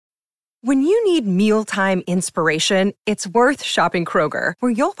When you need mealtime inspiration, it's worth shopping Kroger,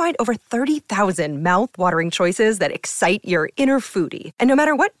 where you'll find over 30,000 mouth-watering choices that excite your inner foodie. And no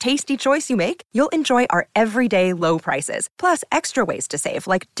matter what tasty choice you make, you'll enjoy our everyday low prices, plus extra ways to save,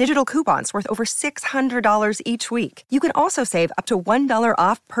 like digital coupons worth over $600 each week. You can also save up to $1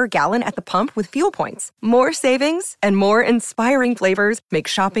 off per gallon at the pump with fuel points. More savings and more inspiring flavors make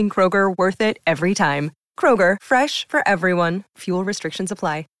shopping Kroger worth it every time. Kroger, fresh for everyone. Fuel restrictions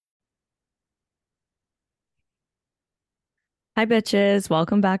apply. Hi, bitches.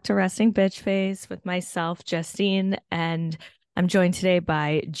 Welcome back to Resting Bitch Face with myself, Justine, and I'm joined today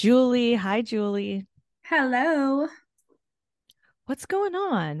by Julie. Hi, Julie. Hello. What's going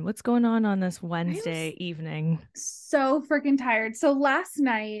on? What's going on this I'm Wednesday evening? so freaking tired. So last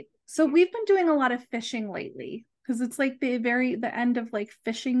night, we've been doing a lot of fishing lately because it's like the end of like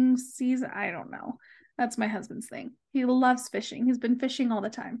fishing season. I don't know. That's my husband's thing. He loves fishing. He's been fishing all the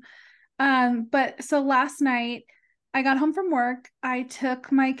time. But so last night I got home from work. I took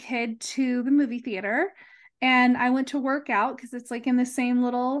my kid to the movie theater and I went to work out because it's like in the same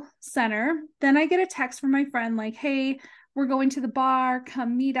little center. Then I get a text from my friend like, "Hey, we're going to the bar,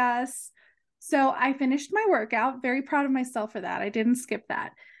 come meet us." So I finished my workout, very proud of myself for that. I didn't skip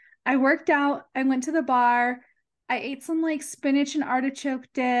that. I worked out, I went to the bar, I ate some like spinach and artichoke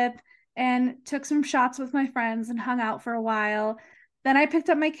dip and took some shots with my friends and hung out for a while. Then I picked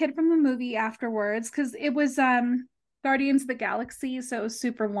up my kid from the movie afterwards because it was Guardians of the Galaxy, so it was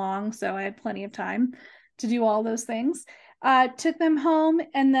super long, so I had plenty of time to do all those things. Took them home,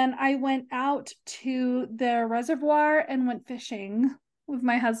 and then I went out to the reservoir and went fishing with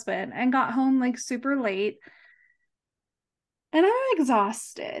my husband and got home like super late. And I'm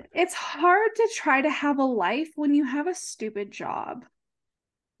exhausted. It's hard to try to have a life when you have a stupid job.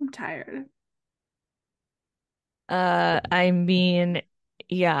 I'm tired. I mean,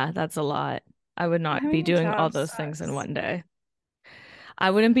 yeah, that's a lot. I would not be Having a doing all job those things in sucks. one day.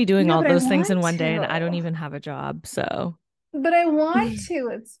 I wouldn't be doing Yeah, all but I those things in want one day, and I don't to. even have a job, so. But I want to.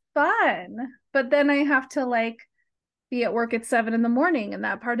 It's fun. But then I have to like be at work at 7 in the morning, and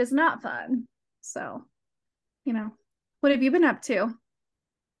that part is not fun. So, you know, what have you been up to?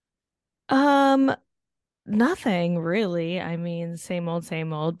 Um, Nothing really. I mean, same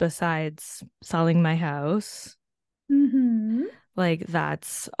old, besides selling my house. Mm-hmm. Like,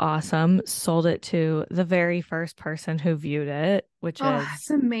 that's awesome. Sold it to the very first person who viewed it, which Oh, it's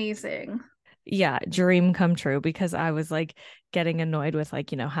is, amazing. yeah, dream come true because I was like getting annoyed with like,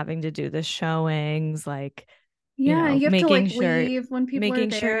 having to do the showings, like, Yeah, you have to making like sure leave when people are your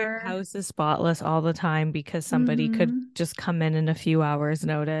there. house is spotless all the time because somebody could Mm-hmm. just come in a few hours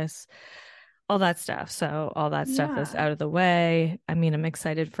notice, all that stuff. So all that stuff is Yeah. out of the way. I mean, I'm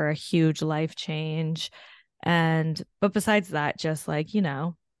excited for a huge life change. But besides that, just like,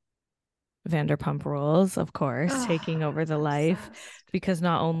 Vanderpump Rules, of course, Oh, taking over the life, obsessed. because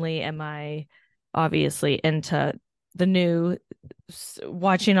not only am I obviously into the new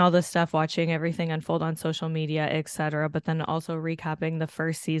watching all this stuff, watching everything unfold on social media, etc., but then also recapping the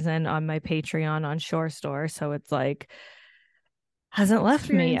first season on my Patreon on Shore Store. So it's like hasn't left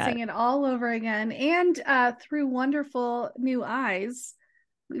me yet. Experiencing it all over again. And through wonderful new eyes,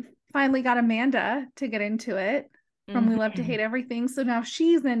 we've finally got Amanda to get into it from We Love to Mhm. Hate Everything. So now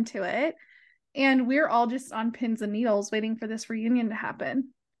she's into it. And we're all just on pins and needles waiting for this reunion to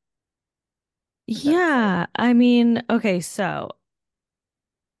happen. So Yeah, exciting. I mean, okay, so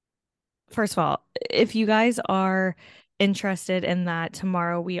first of all, if you guys are interested in that,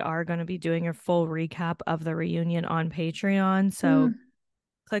 tomorrow we are going to be doing a full recap of the reunion on Patreon. So Mm,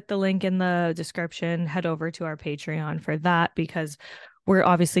 click the link in the description, head over to our Patreon for that because we're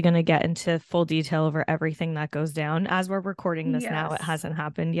obviously going to get into full detail over everything that goes down. As we're recording this now, it yes. hasn't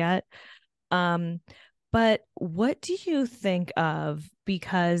happened yet. Um, but what do you think of,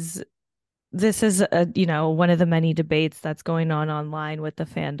 because this is one of the many debates that's going on online with the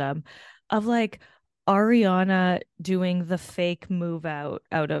fandom of like Ariana doing the fake move out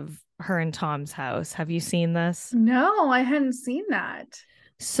of her and Tom's house. Have you seen this? No, I hadn't seen that.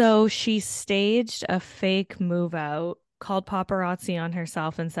 So she staged a fake move out, called paparazzi on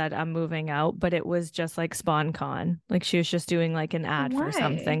herself and said, "I'm moving out," but it was just like SpawnCon. Like she was just doing like an ad for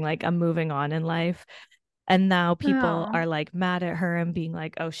something, Why? like I'm moving on in life. And now people Oh, are like mad at her and being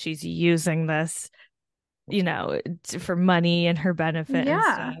like, "Oh, she's using this, for money and her benefit and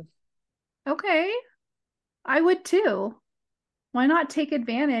yeah. stuff." Okay. I would too. Why not take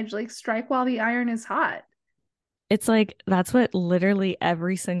advantage? Like strike while the iron is hot. It's like that's what literally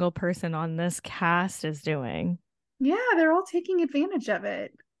every single person on this cast is doing. Yeah, they're all taking advantage of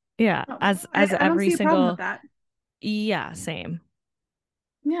it. Yeah, Oh, as I don't every see a problem with single that. yeah, same.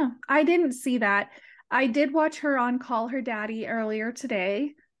 Yeah, I didn't see that. I did watch her on Call Her Daddy earlier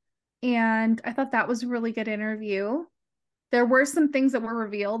today, and I thought that was a really good interview. There were some things that were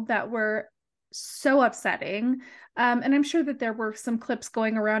revealed that were so upsetting. And I'm sure that there were some clips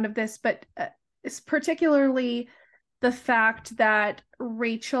going around of this, but it's particularly the fact that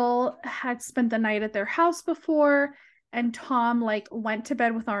Rachel had spent the night at their house before, and Tom like went to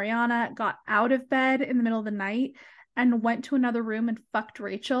bed with Ariana, got out of bed in the middle of the night, and went to another room and fucked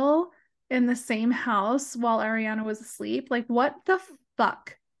Rachel in the same house while Ariana was asleep. Like, what the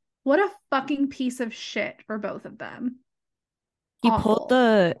fuck? What a fucking piece of shit for both of them. Awful.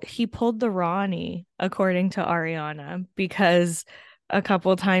 He pulled the Ronnie, according to Ariana, because a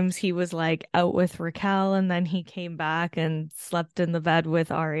couple times he was like out with Raquel and then he came back and slept in the bed with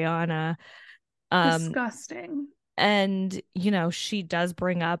Ariana. Um, Disgusting. and she does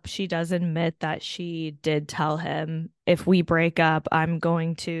she does admit that she did tell him, if we break up, I'm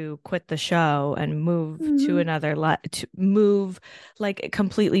going to quit the show and move to Mhm. another to move, like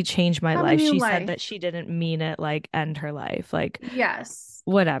completely change my Have a life. new She said that life. she didn't mean it like end her life. Like Yes.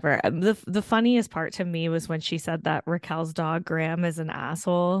 whatever. The funniest part to me was when she said that Raquel's dog Graham is an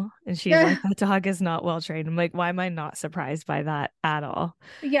asshole, and she's like, Yeah. that dog is not well trained. I'm like, why am I not surprised by that at all?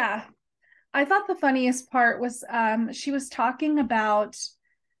 Yeah. I thought the funniest part was she was talking about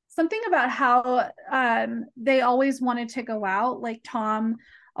something about how they always wanted to go out, like Tom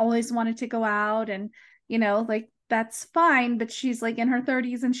always wanted to go out, and like that's fine, but she's like in her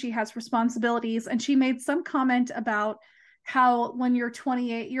 30s and she has responsibilities, and she made some comment about how when you're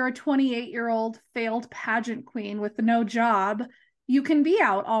 28, you're a 28-year-old failed pageant queen with no job, you can be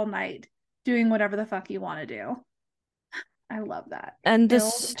out all night doing whatever the fuck you want to do. I love that. And the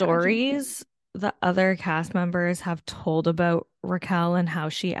Failed pageant queen. stories the other cast members have told about Raquel and how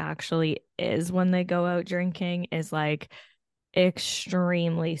she actually is when they go out drinking is like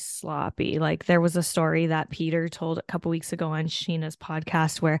extremely sloppy. Like there was a story that Peter told a couple weeks ago on Sheena's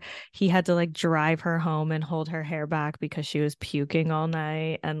podcast where he had to like drive her home and hold her hair back because she was puking all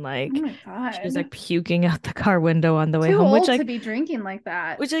night, and Oh like my she was like God. puking out the car window on the way Too home, old to be drinking like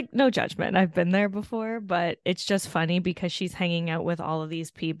that. which like no judgment. I've been there before, but it's just funny because she's hanging out with all of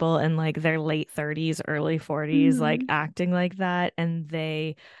these people in like their late 30s, early 40s, like Mhm. acting like that, and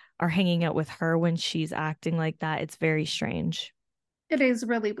they are hanging out with her when she's acting like that. It's very strange. It is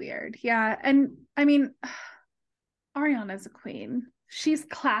really weird. Yeah. And I mean, Ariana's a queen. She's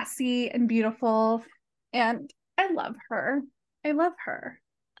classy and beautiful. And I love her. I love her.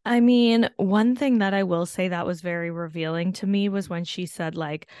 I mean, one thing that I will say that was very revealing to me was when she said,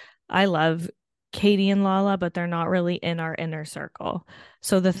 like, I love Katie and Lala, but they're not really in our inner circle.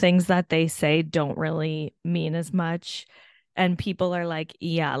 So the things that they say don't really mean as much. And people are like,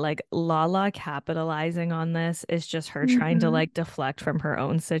 yeah, like Lala capitalizing on this is just her trying to Mm-hmm. like deflect from her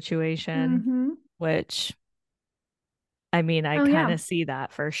own situation, Mm-hmm. which I mean, I Oh, kind yeah. of see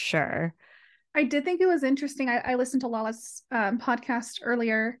that for sure. I did think it was interesting. I listened to Lala's podcast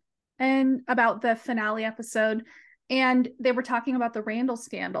earlier and about the finale episode, and they were talking about the Randall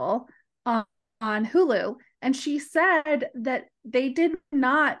scandal on Hulu. And she said that they did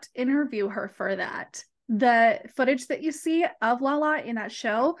not interview her for that. The footage that you see of Lala in that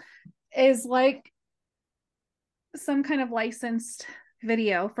show is like some kind of licensed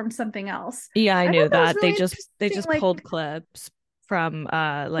video from something else. Yeah, I I knew thought that was that. really They interesting. just Like, pulled clips from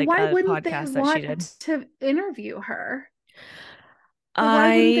like why a wouldn't they podcast that she did. want to interview her? Like,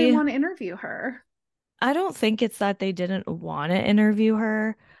 why wouldn't they I want to interview her? I don't think it's that they didn't want to interview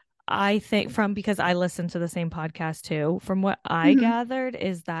her. I think from because I listened to the same podcast too. From what I Mm-hmm. gathered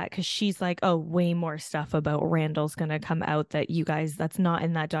is that because she's like, oh, way more stuff about Randall's gonna come out that you guys that's not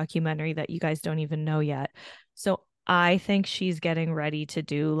in that documentary that you guys don't even know yet. So I think she's getting ready to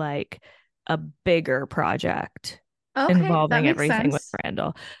do like a bigger project Okay, that involving makes everything with sense.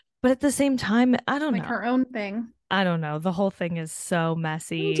 Randall. But at the same time, I don't Like know. her own thing. I don't know. The whole thing is so I mean, do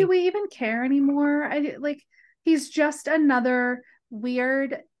messy. we even care anymore? Like he's just another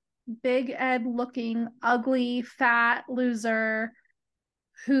weird, big Ed looking, ugly, fat loser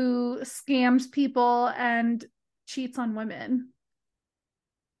who scams people and cheats on women.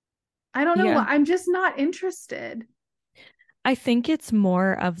 I don't know Yeah. what. I'm just not interested. I think it's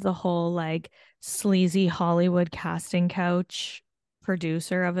more of the whole like sleazy Hollywood casting couch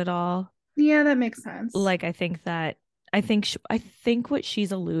producer of it all. Yeah, that makes sense. Like I think what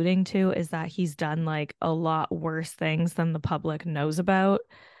she's alluding to is that he's done like a lot worse things than the public knows about.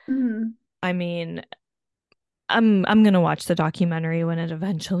 Mhm. I mean, I'm gonna watch the documentary when it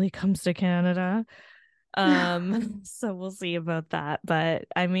eventually comes to Canada. So we'll see about that. But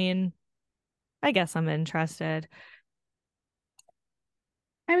I mean, I guess I'm interested.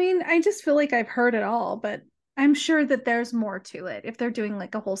 I mean, I just feel like I've heard it all, but I'm sure that there's more to it if they're doing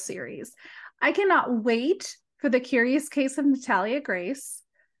like a whole series. I cannot wait for The Curious Case of Natalia Grace.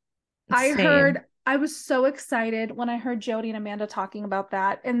 Same. I was so excited when I heard Jody and Amanda talking about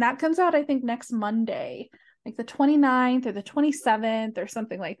that. And that comes out, I think, next Monday, like the 29th or the 27th or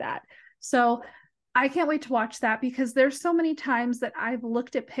something like that. So I can't wait to watch that because there's so many times that I've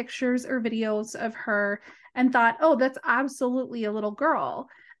looked at pictures or videos of her and thought, oh, that's absolutely a little girl.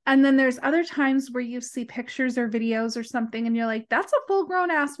 And then there's other times where you see pictures or videos or something and you're like, that's a full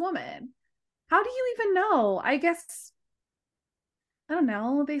grown ass woman. How do you even know? I guess, I don't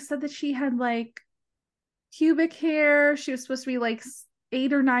know. They said that she had like pubic hair. She was supposed to be like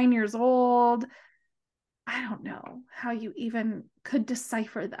 8 or 9 years old. I don't know how you even could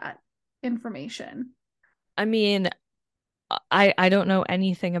decipher that information. I mean, I don't know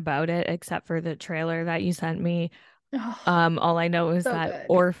anything about it except for the trailer that you sent me. Oh, All I know is so that good.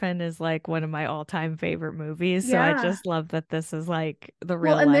 Orphan is like one of my all-time favorite movies. So I Yeah. just love that this is like the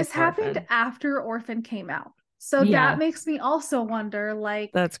Well, real and life this happened Orphan. after Orphan came out. So that Yeah, makes me also wonder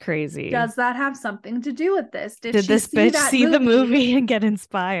like, that's crazy. does that have something to do with this? Did Did she this see bitch that see the movie? movie and get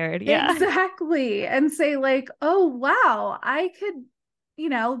inspired? Yeah. Exactly. And say, like, oh, wow, I could,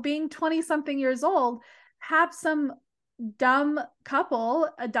 being 20 something years old, have some dumb couple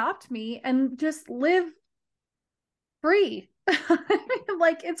adopt me and just live free.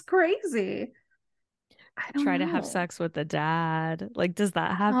 Like, it's crazy. I don't Try to have know. sex with the dad. Like, does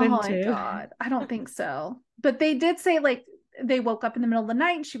that Oh happen my too? God. I don't think so. But they did say, like, they woke up in the middle of the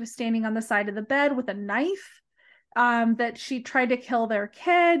night and she was standing on the side of the bed with a knife. That she tried to kill their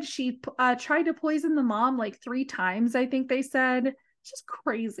kid. She tried to poison the mom like 3 times, I think they said. It's just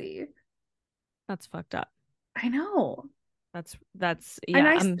crazy. That's fucked up. I know. That's And yeah,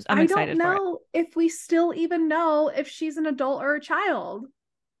 I I'm I don't excited for it. know if we still even know if she's an adult or a child.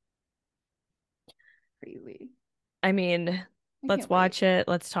 Crazy. I mean, I let's can't wait. watch it.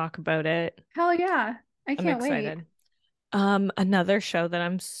 Let's talk about it. Hell yeah. I I'm can't wait. excited. Another show that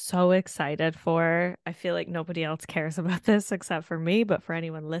I'm so excited for. I feel like nobody else cares about this except for me, but for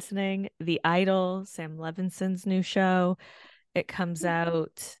anyone listening, The Idol, Sam Levinson's new show. It comes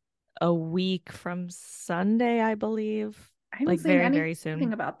out a week from Sunday, I believe. I haven't Like seen very, very anything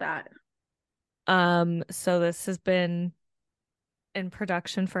soon. about that. So this has been in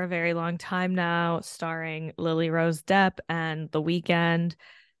production for a very long time now, starring Lily Rose Depp and The Weeknd.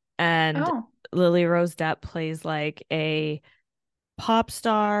 And Oh. Lily Rose Depp plays like a pop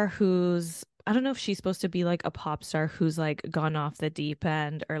star who's I don't know if she's supposed to be like a pop star who's like gone off the deep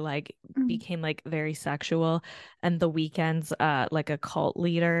end or like Mm. became like very sexual, and The Weeknd's like a cult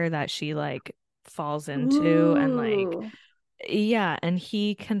leader that she like falls into, and like Ooh. yeah, and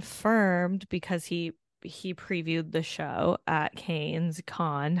he confirmed because he previewed the show at Cannes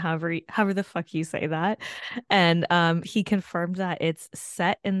Con, however the fuck you say that. And he confirmed that it's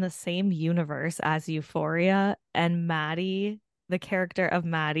set in the same universe as Euphoria, and Maddie, the character of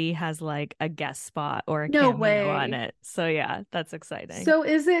Maddie, has like a guest spot or a No cameo on way. it. So yeah, that's exciting. So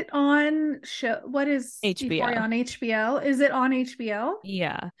is it on show? What is Euphoria HBO. on HBO? Is it on HBO?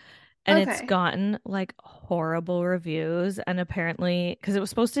 Yeah. And it's Okay. gotten like horrible reviews, and apparently because it was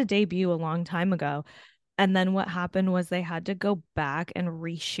supposed to debut a long time ago. And then what happened was they had to go back and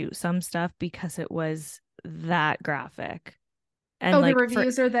reshoot some stuff because it was that graphic. And Oh, the like for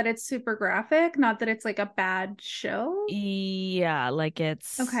reviews are that it's super graphic, not that it's like a bad show. yeah, like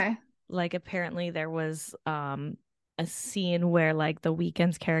it's Okay. like apparently there was a scene where like the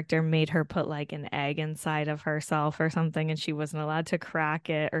Weeknd's character made her put like an egg inside of herself or something, and she wasn't allowed to crack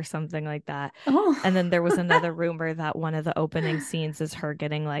it or something like that. And then there was Oh. another rumor that one of the opening scenes is her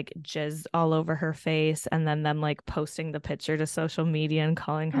getting like jizz all over her face, and then them like posting the picture to social media and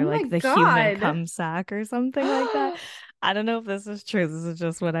calling her Oh my like the human God. cum sack or something like that. I don't know if this is true. This is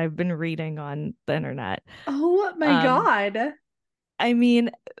just what I've been reading on the internet. Oh my Um, God. I mean,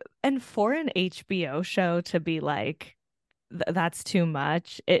 and for an HBO show to be like that's too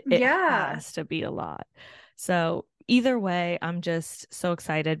much, it Yeah. has to be a lot. So either way, I'm just so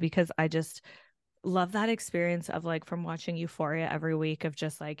excited because I just love that experience of like from watching Euphoria every week of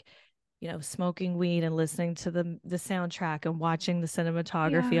just like smoking weed and listening to the soundtrack and watching the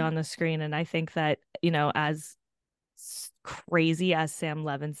cinematography Yeah. on the screen. And I think that as crazy as Sam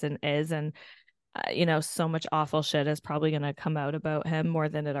Levinson is, and so much awful shit is probably going to come out about him more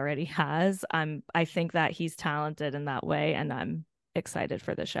than it already has. I think that he's talented in that way, and I'm excited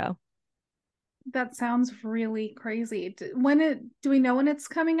for the show. That sounds really crazy. Do we know when it's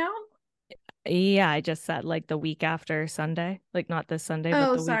coming out? Yeah, I just said like the week after Sunday, like not this Sunday, but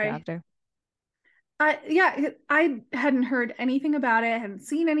Oh, the week sorry. after. I hadn't heard anything about it, hadn't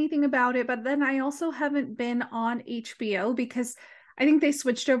seen anything about it, but then I also haven't been on HBO because I think they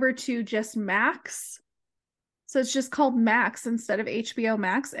switched over to just Max. So it's just called Max instead of HBO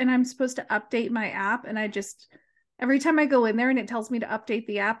Max. And I'm supposed to update my app. And every time I go in there and it tells me to update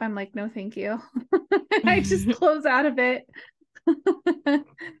the app, I'm like, no, thank you. I just close out of it.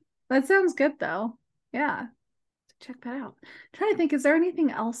 That sounds good though. Yeah. Check that out. I'm trying to think, is there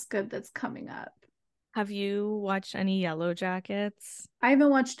anything else good that's coming up? Have you watched any Yellow Jackets? I haven't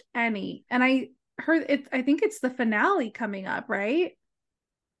watched any. And I heard it, I think it's the finale coming up, right?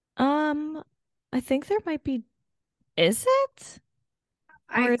 I think there might be, is it?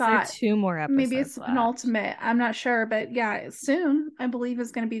 Or I is there thought two more maybe it's episodes the left? penultimate. I'm not sure, but yeah, soon I believe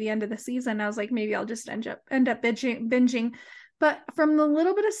is going to be the end of the season. I was like, maybe I'll just end up binging. But from the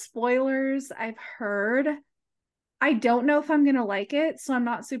little bit of spoilers I've heard, I don't know if I'm going to like it, so I'm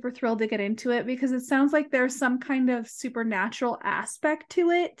not super thrilled to get into it because it sounds like there's some kind of supernatural aspect to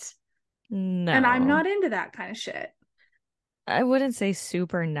it, and I'm No, not into that kind of shit. I wouldn't say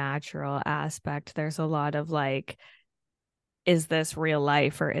supernatural aspect. There's a lot of like, is this real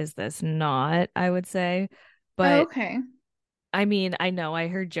life or is this not? I would say. Oh, But okay. I mean, I know I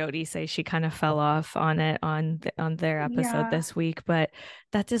heard Jody say she kind of fell off on it on their episode Yeah. this week, but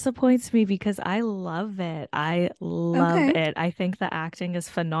that disappoints me because I love it. I love Okay. it. I think the acting is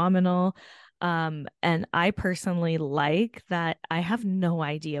phenomenal. And I personally like that I have no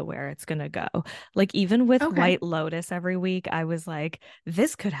idea where it's gonna go. Like even with Okay. White Lotus every week, I was like,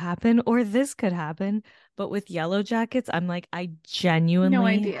 this could happen or this could happen. But with Yellow Jackets, I'm like, I No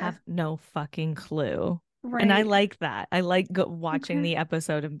genuinely have idea. no fucking clue. And I Right. like that. I like watching Okay. the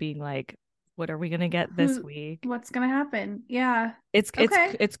episode and being like, what are we gonna get this Who, week? what's going to happen? Yeah. It's it's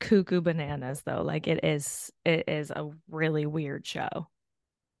Okay. it's cuckoo bananas though. Like it is a really weird show.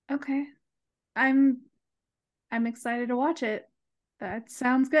 Okay. I'm I'm excited to watch it. That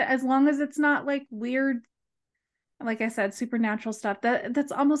sounds good. As long as it's not like weird, like I said, supernatural stuff.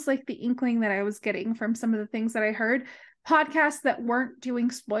 That's almost like the inkling that I was getting from some of the things that I heard. Podcasts that weren't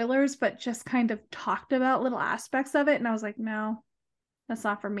doing spoilers, but just kind of talked about little aspects of it. And I was like, no, that's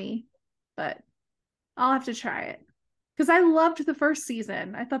not for me. But I'll have to try it. Because I loved the first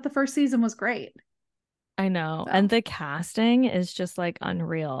season. I thought the first season was great. I know. And So the casting is just like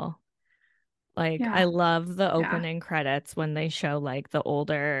unreal. Like I yeah. love the Yeah. opening credits when they show like the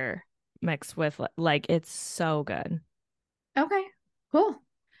older mixed with like it's so good. Okay. Cool.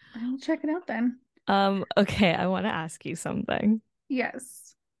 I'll check it out then. Okay, I want to ask you something.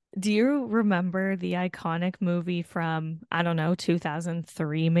 Yes. Do you remember the iconic movie from, I don't know,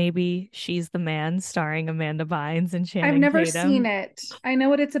 2003 maybe? She's the Man, starring Amanda Bynes and I've Channing never seen Tatum? it. I know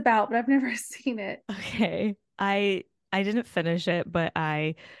what it's about, but I've never seen it. Okay. I didn't finish it, but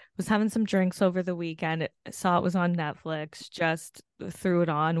I was having some drinks over the weekend. Saw it was on Netflix, just threw it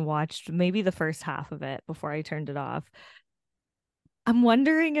on, watched maybe the first half of it before I turned it off. I'm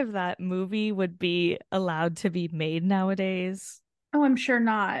wondering if that movie would be allowed to be made nowadays. Oh, I'm sure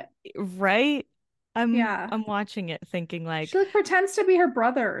not. Right? Yeah. I'm watching it thinking She like, like pretends to be her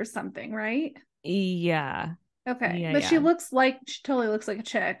brother or something, right? yeah. Okay. Yeah, But she yeah. looks like she totally looks like a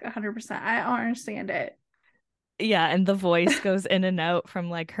chick, 100%. I don't understand it. Yeah, and the voice goes in and out from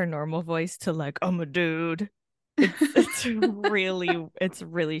like her normal voice to like, I'm a dude. It's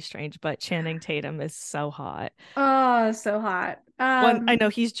really strange, but Channing Tatum is so hot. Oh, so hot. One, I know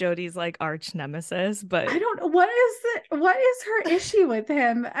he's Jodie's like arch nemesis, but I don't know what is her issue with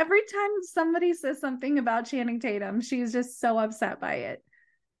him? Every time somebody says something about Channing Tatum, she's just so upset by it.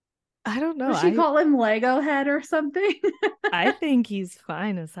 I don't know. Does she I call him Lego head or something? I think he's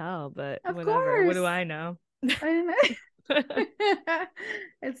fine as hell, but Of whatever. What do course. I know? I didn't.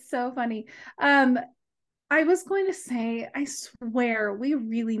 It's so funny. Um, I was going to say, I swear we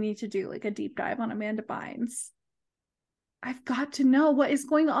really need to do like a deep dive on Amanda Bynes. I've got to know what is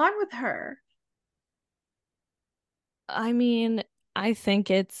going on with her. I mean, I think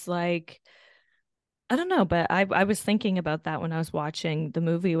it's like I don't know, but I was thinking about that when I was watching the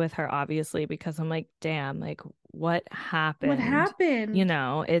movie with her, obviously, because I'm like, damn, like what What happened? You happened?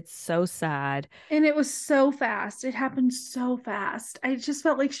 know, it's so sad. And it was so fast. It happened so fast. I just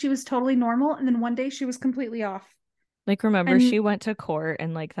felt like she was totally normal. And then one day she was completely off. Like, remember And she went to court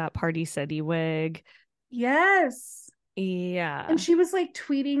in like that Party City wig. yes. And Yeah. she was like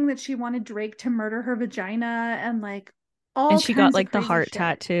tweeting that she wanted Drake to murder her vagina and like all And she got kinds of like the crazy heart shit.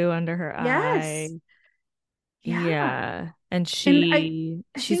 tattoo under her Yes. eye. Yeah. Yeah. And And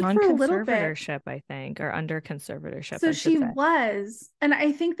I she's think on for a little bit, conservatorship, I think, or under conservatorship, so I should she say. was, and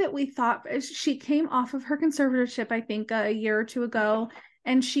I think that we thought she came off of her conservatorship, I think a year or two ago,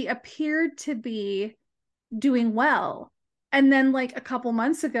 and she appeared to be doing well. And then like a couple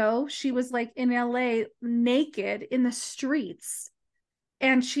months ago, she was like in LA naked in the streets.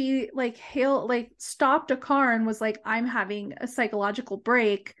 And she like stopped a car and was like, I'm having a psychological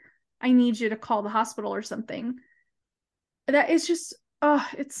break. I need you to call the hospital or something. That is just, oh,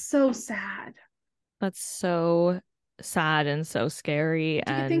 it's so sad. That's so sad and so scary.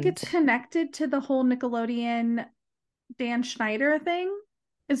 Do you think And it's connected to the whole Nickelodeon Dan Schneider thing?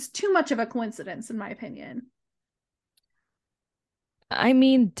 It's too much of a coincidence, in my opinion. I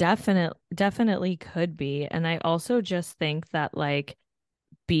mean, definitely could be. And I also just think that like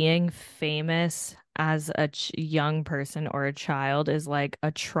being famous as a ch young person or a child is like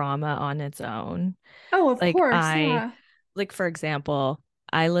a trauma on its own. Oh, of Like course. Yeah. like for example,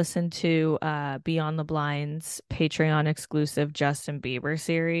 I listened to Beyond the Blind's Patreon exclusive Justin Bieber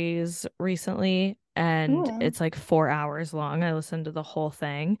series recently, and Ooh. it's like 4 hours long. I listened to the whole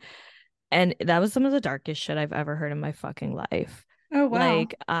thing, and that was some of the darkest shit I've ever heard in my fucking life. Oh, wow.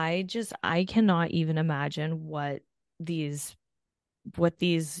 Like I cannot even imagine what these,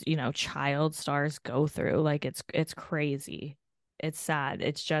 child stars go through. Like it's crazy. It's sad.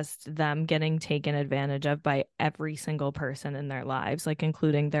 It's just them getting taken advantage of by every single person in their lives, like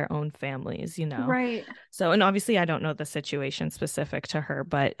including their own families. Right. So, and obviously I don't know the situation specific to her,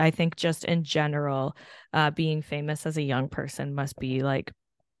 but I think just in general, being famous as a young person must be like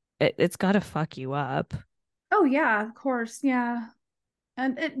it's got to fuck you up. Oh, yeah, of course. Yeah.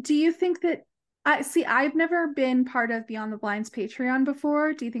 And do you think that I see? I've never been part of Beyond the Blind's Patreon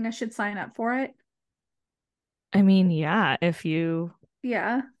before. Do you think I should sign up for it? I mean, yeah,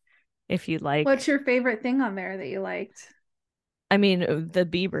 Yeah. if you What's like, your favorite thing on there that you liked? I mean, the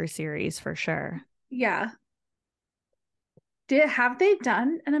Bieber series for sure. Yeah. Did have they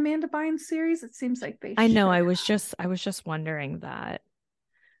done an Amanda Bynes series? It seems like they I know, should. I was just wondering that.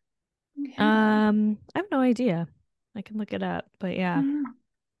 Yeah. I have no idea. I can look it up, but yeah. Mm.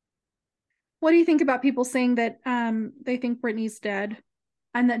 What do you think about people saying that they think Britney's dead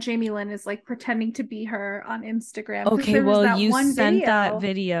and that Jamie Lynn is like pretending to be her on Instagram? Because Okay, there was well, that you one sent that video.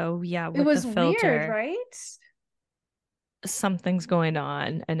 video, yeah, It with the was weird, filter. right? Something's going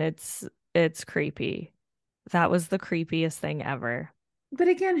on and it's creepy. That was the creepiest thing ever. But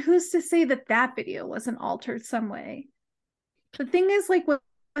again, who's to say that that video wasn't altered some way? The thing is, like with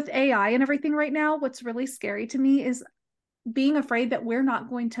AI and everything right now, what's really scary to me is being afraid that we're not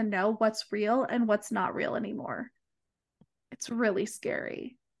going to know what's real and what's not real anymore. It's really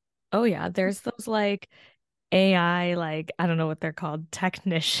scary. Oh yeah, there's those like AI, like I don't know what they're called,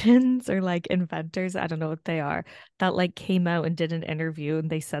 technicians or like inventors, I don't know what they are, that like came out and did an interview and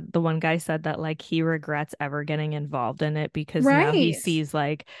they said the one guy said that like he regrets ever getting involved in it because now he Right. sees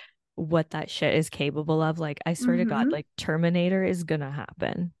like what that shit is capable of. Like I swear to God, Mm-hmm. like Terminator is gonna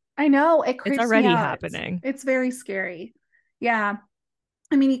happen. I know it It's creeps me already out. happening. It's very scary. Yeah.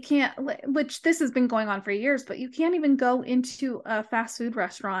 I mean, you can't, which this has been going on for years, but you can't even go into a fast food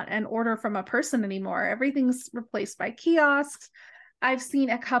restaurant and order from a person anymore. Everything's replaced by kiosks. I've seen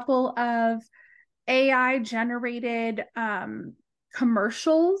a couple of AI generated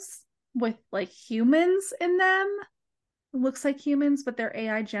commercials with like humans in them. It looks like humans, but they're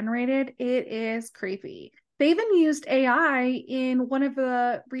AI generated. It is creepy. They even used AI in one of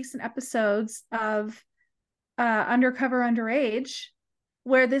the recent episodes of Undercover Underage,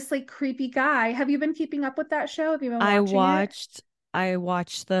 where this like creepy guy. Have you been keeping up with that show? Have you been I watching it? watched I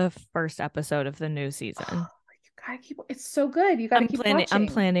watched the first episode of the new Oh, season. you gotta keep. It's so good. You gotta keep I'm watching.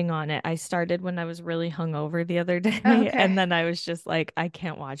 planning on it. I started when I was really hungover the other day, Okay, and then I was just like, I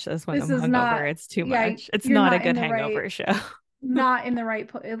can't watch this when this I'm is hungover. not. It's too Yeah, much. It's you're not a not in good the right hangover show. not in the right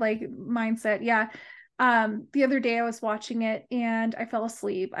like mindset. Yeah. The other day I was watching it and I fell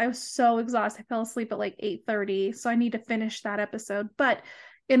asleep. I was so exhausted. I fell asleep at like 8:30. So I need to finish that episode. But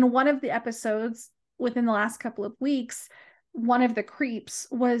in one of the episodes within the last couple of weeks, one of the creeps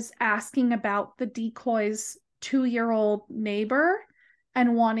was asking about the decoy's 2-year-old neighbor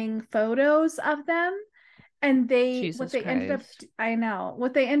and wanting photos of them. And what Jesus they ended up, Christ. I know,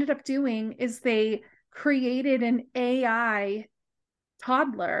 what they ended up doing is they created an AI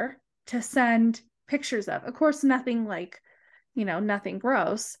toddler to send pictures of. Of course, nothing like, nothing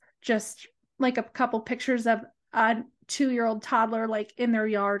gross, just like a couple pictures of a 2-year-old toddler like in their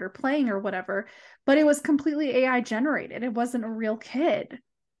yard or playing or whatever. But it was completely AI generated. It wasn't a real kid.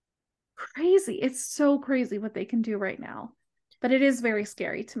 Crazy. It's so crazy what they can do right now. But it is very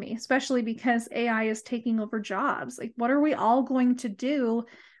scary to me, especially because AI is taking over jobs. Like, what are we all going to do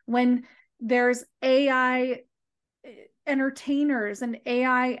when there's AI entertainers and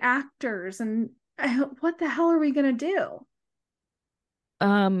AI actors and what the hell are we going to do?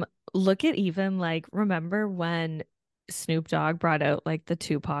 Look at even like, remember when Snoop Dogg brought out like the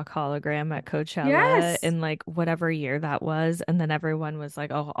Tupac hologram at Coachella Yes. in like whatever year that was, and then everyone was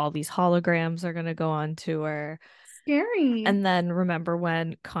like, oh, all these holograms are gonna go on tour. Scary. And then remember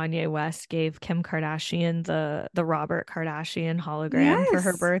when Kanye West gave Kim Kardashian the Robert Kardashian hologram for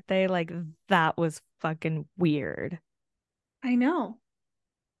her Yes. birthday? Like that was fucking weird. I know.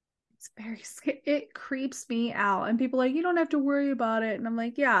 It's very scary. It creeps me out. And people are like, you don't have to worry about it. And I'm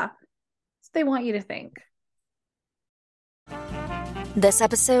like, yeah, they want you to think. This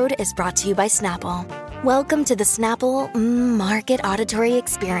episode is brought to you by Snapple. Welcome to the Snapple Market Auditory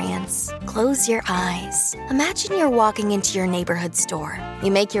Experience. Close your eyes. Imagine you're walking into your neighborhood store.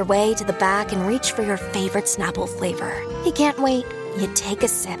 You make your way to the back and reach for your favorite Snapple flavor. You can't wait. You take a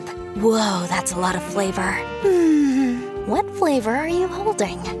sip. Whoa, that's a lot of flavor. What flavor are you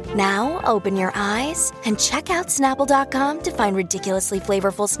holding? Now open your eyes and check out Snapple.com to find ridiculously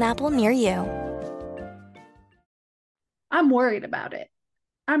flavorful Snapple near you. I'm worried about it.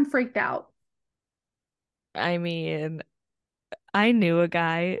 I'm freaked out. I mean, I knew a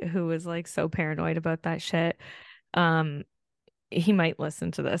guy who was like so paranoid about that shit. Um, he might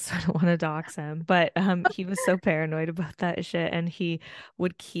listen to this. So I don't want to dox him, but he was so paranoid about that shit, and he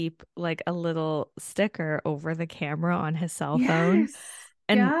would keep like a little sticker over the camera on his cell phone, Yes.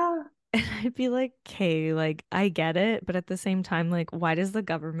 and Yeah. and I'd be like, okay, like I get it, but at the same time, like, why does the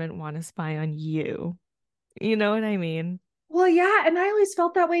government want to spy on you? You know what I mean? Well, yeah, and I always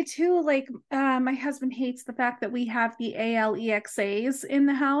felt that way too. Like, my husband hates the fact that we have the ALEXAs in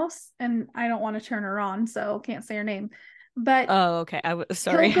the house, and I don't want to turn her on, so can't say her name. But Oh, okay. I was he'll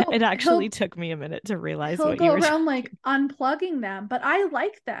sorry. go It actually he'll took me a minute to realize he'll what you go were around like talking. unplugging them, but I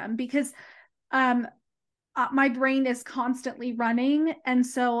like them because um my brain is constantly running, and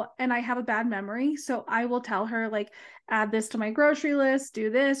I have a bad memory, so I will tell her like, add this to my grocery list, do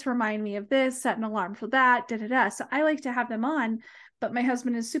this, remind me of this, set an alarm for that, da da da. So I like to have them on, but my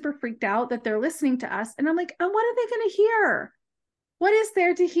husband is super freaked out that they're listening to us, and I'm like, oh, what are they going to hear? What is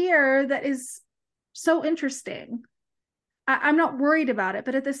there to hear that is so interesting? I'm not worried about it,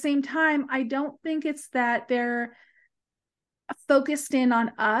 but at the same time, I don't think it's that they're focused in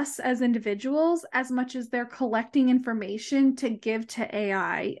on us as individuals as much as they're collecting information to give to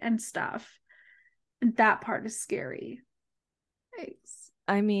AI and stuff. And that part is scary. Thanks.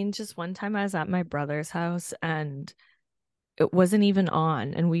 I mean, just one time I was at my brother's house and it wasn't even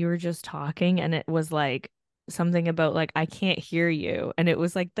on, and we were just talking, and it was like something about like I can't hear you, and it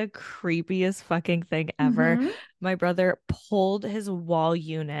was like the creepiest fucking thing ever. Mm-hmm. My brother pulled his wall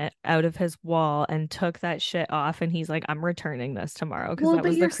unit out of his wall and took that shit off, and he's like, I'm returning this tomorrow because Well, that but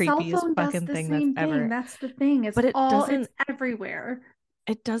was the your cell creepiest phone does fucking the thing that's same thing. ever. That's the thing. But It's everywhere.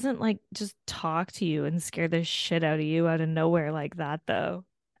 it doesn't like just talk to you and scare the shit out of you out of nowhere like that though.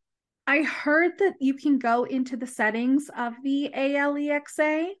 I heard that you can go into the settings of the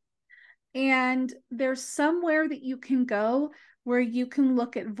ALEXA, and there's somewhere that you can go where you can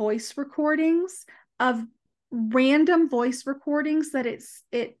look at voice recordings of random voice recordings that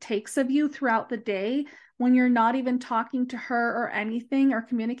it takes of you throughout the day when you're not even talking to her or anything or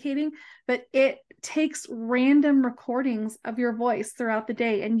communicating, but it takes random recordings of your voice throughout the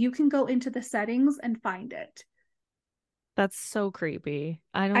day, and you can go into the settings and find it. That's so creepy.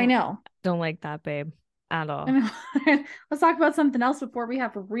 I I know. don't like that, babe, at all. And let's talk about something else before we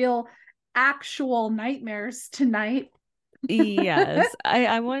have real actual nightmares tonight. Yes,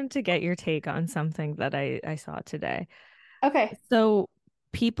 I wanted to get your take on something that I saw today. Okay. So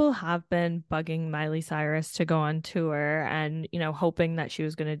people have been bugging Miley Cyrus to go on tour and, you know, hoping that she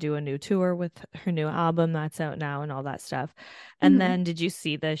was going to do a new tour with her new album that's out now and all that stuff. And Mm-hmm. then did you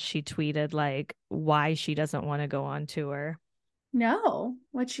see this? She tweeted like why she doesn't want to go on tour. No,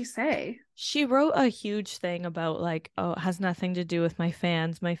 what'd she say? She wrote a huge thing about like, oh, it has nothing to do with my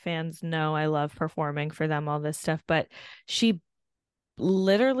fans. My fans know I love performing for them, all this stuff. But she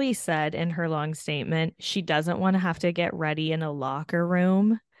literally said in her long statement, she doesn't want to have to get ready in a locker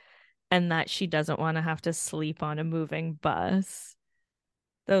room and that she doesn't want to have to sleep on a moving bus.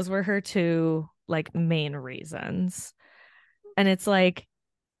 Those were her two like main reasons. And it's like,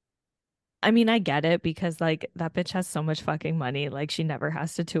 I mean, I get it because like that bitch has so much fucking money. Like she never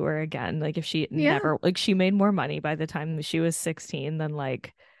has to tour again. Like if she Yeah, never like she made more money by the time she was 16 than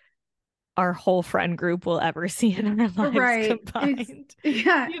like our whole friend group will ever see in our lives right. combined.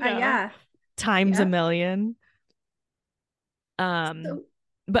 Yeah, You know, yeah, times a yeah. million. Um, So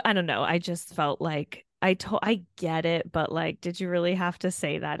but I don't know. I just felt like I get it, but like, did you really have to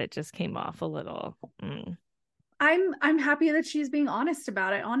say that? It just came off a little. I'm happy that she's being honest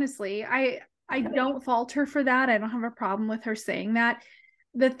about it. Honestly, I don't fault her for that. I don't have a problem with her saying that.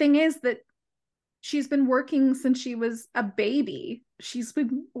 the thing is that she's been working since she was a baby. She's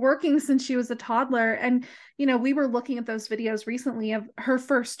been working since she was a toddler. And, you know, we were looking at those videos recently of her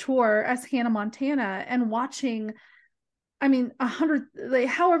first tour as Hannah Montana and watching, I mean, 100, like,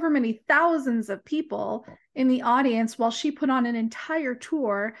 however many thousands of people in the audience while she put on an entire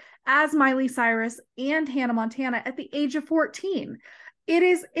tour as Miley Cyrus and Hannah Montana at the age of 14. It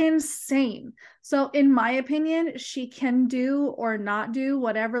is insane. So in my opinion, she can do or not do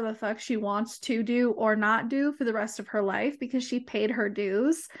whatever the fuck she wants to do or not do for the rest of her life because she paid her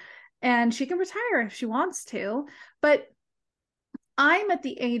dues, and she can retire if she wants to. But I'm at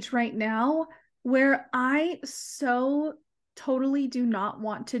the age right now where I so totally do not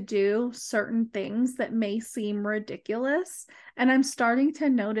want to do certain things that may seem ridiculous. And I'm starting to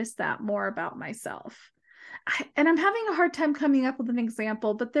notice that more about myself. And I'm having a hard time coming up with an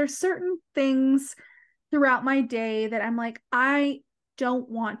example, but there's certain things throughout my day that I'm like, I don't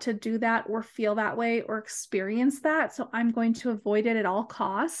want to do that or feel that way or experience that. So I'm going to avoid it at all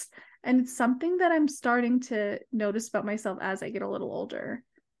costs. And it's something that I'm starting to notice about myself as I get a little older.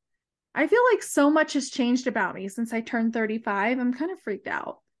 I feel like so much has changed about me since I turned 35. I'm kind of freaked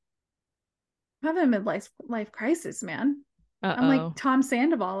out. I'm having a midlife crisis, man. I'm like Tom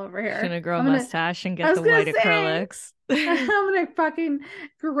Sandoval over here. She's gonna grow a mustache and get the white acrylics. I'm gonna fucking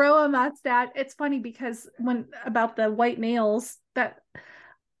grow a mustache. It's funny because about the white nails, that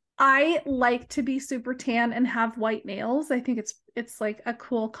I like to be super tan and have white nails. I think it's like a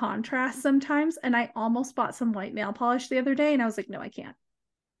cool contrast sometimes. And I almost bought some white nail polish the other day, and I was like, no, I can't.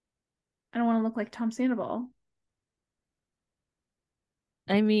 I don't want to look like Tom Sandoval.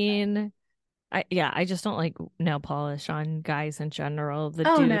 I mean, I just don't like nail polish on guys in general.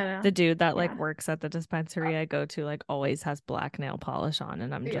 The dude that like works at the dispensary I go to like always has black nail polish on,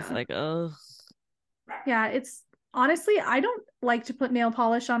 and I'm just like, ugh. Yeah, it's honestly, I don't like to put nail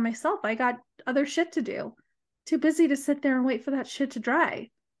polish on myself. I got other shit to do. Too busy to sit there and wait for that shit to dry.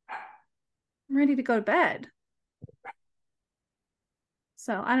 I'm ready to go to bed.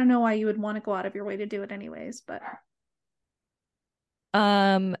 So I don't know why you would want to go out of your way to do it anyways, but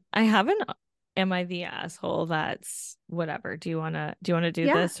I haven't. Am I the asshole that's whatever? Do you want to do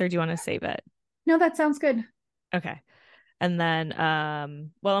this, or do you want to save it? No, that sounds good. Okay. And then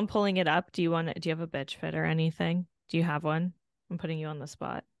while I'm pulling it up, do you have a bitch fit or anything? Do you have one? I'm putting you on the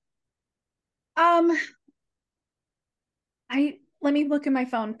spot. Let me look at my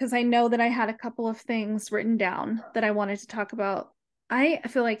phone because I know that I had a couple of things written down that I wanted to talk about. I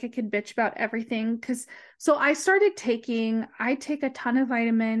feel like I could bitch about everything so I take a ton of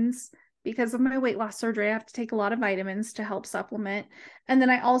vitamins because of my weight loss surgery. I have to take a lot of vitamins to help supplement. And then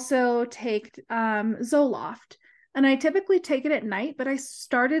I also take Zoloft, and I typically take it at night, but I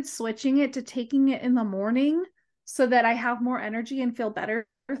started switching it to taking it in the morning so that I have more energy and feel better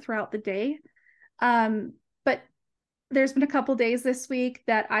throughout the day. But there's been a couple days this week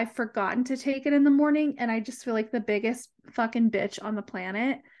that I've forgotten to take it in the morning, and I just feel like the biggest fucking bitch on the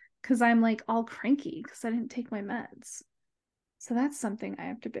planet because I'm like all cranky because I didn't take my meds. So that's something I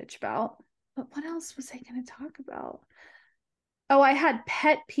have to bitch about. But what else was I going to talk about? Oh, I had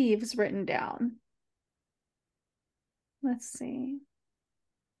pet peeves written down. Let's see.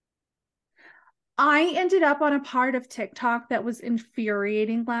 I ended up on a part of TikTok that was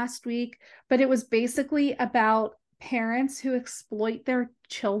infuriating last week, but it was basically about parents who exploit their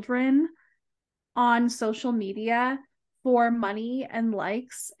children on social media for money and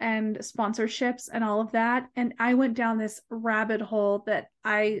likes and sponsorships and all of that. And I went down this rabbit hole that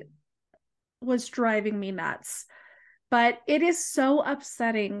I was driving me nuts. But it is so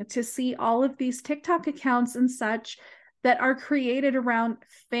upsetting to see all of these TikTok accounts and such that are created around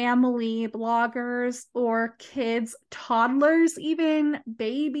family bloggers or kids, toddlers, even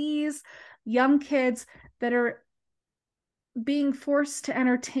babies, young kids that are being forced to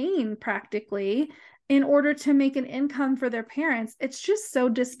entertain practically in order to make an income for their parents. It's just so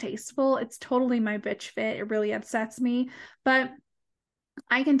distasteful. It's totally my bitch fit. It really upsets me. But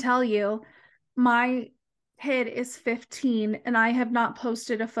I can tell you, my kid is 15 and I have not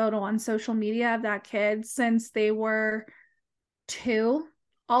posted a photo on social media of that kid since they were 2.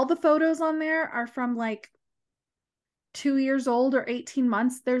 All the photos on there are from like 2 years old or 18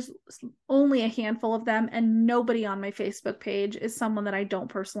 months. There's only a handful of them, and nobody on my Facebook page is someone that I don't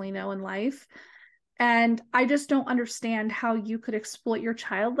personally know in life. And I just don't understand how you could exploit your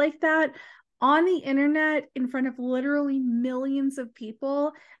child like that on the internet in front of literally millions of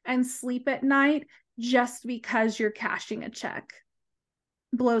people and sleep at night just because you're cashing a check.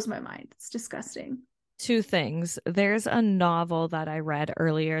 Blows my mind. It's disgusting. 2 things. There's a novel that I read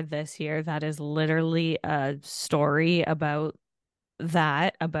earlier this year that is literally a story about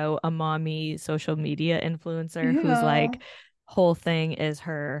that about a mommy social media influencer who's Yeah. like whole thing is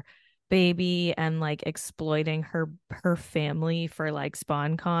her baby and like exploiting her family for like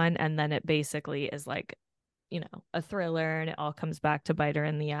SpawnCon, and then it basically is like, you know, a thriller, and it all comes back to bite her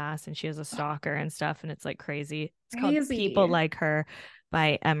in the ass, and she has a stalker and stuff, and it's like crazy. It's called People Crazy. Like Her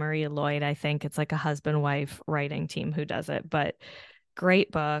by Emery Lloyd. I think it's like a husband wife writing team who does it, but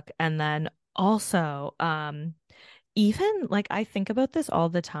great book. And then also even like I think about this all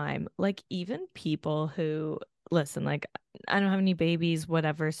the time, like even people who listen, like I don't have any babies,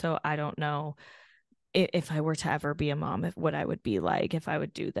 whatever, so I don't know if I were to ever be a mom, if what I would be like if I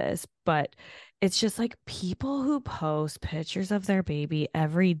would do this. But it's just like people who post pictures of their baby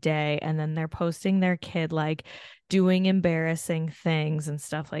every day, and then they're posting their kid like doing embarrassing things and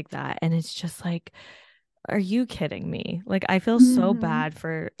stuff like that. And it's just like, are you kidding me? Like, I feel so Mhm. bad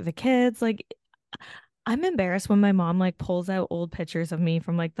for the kids. Like, I'm embarrassed when my mom like pulls out old pictures of me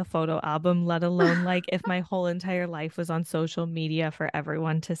from like the photo album, let alone like if my whole entire life was on social media for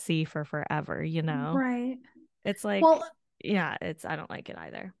everyone to see for forever, you know? Right. It's like, Well, yeah, I don't like it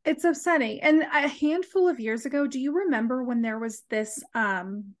either. it's upsetting. And a handful of years ago, do you remember when there was this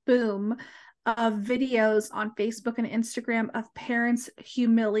boom of videos on Facebook and Instagram of parents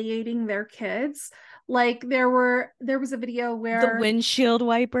humiliating their kids? Like there was a video The where windshield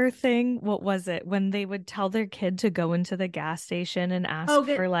wiper thing, what was it? When they would tell their kid to go into the gas station and ask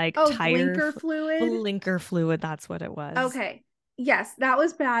for like blinker fluid. blinker fluid, that's what it was. Okay. Yes, that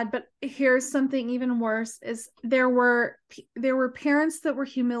was bad, but here's something even worse is there were parents that were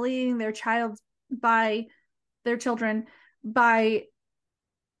humiliating their children by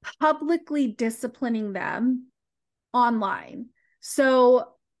publicly disciplining them online. So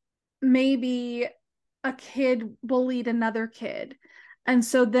maybe a kid bullied another kid. And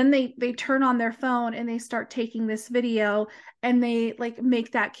so then they turn on their phone and they start taking this video and they like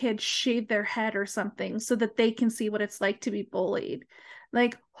make that kid shave their head or something so that they can see what it's like to be bullied.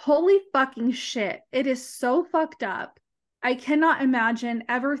 Like holy fucking shit. It is so fucked up. I cannot imagine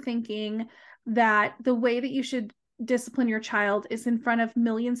ever thinking that the way that you should discipline your child is in front of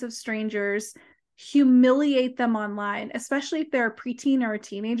millions of strangers, humiliate them online, especially if they're a preteen or a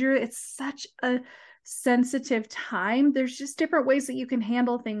teenager. It's such a sensitive time. There's just different ways that you can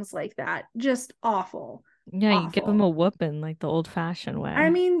handle things like that. Just awful. Yeah, you give them Awful. a whooping like the old fashioned I way.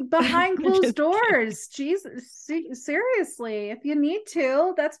 mean, behind closed Just kidding. doors. Jesus, seriously, if you need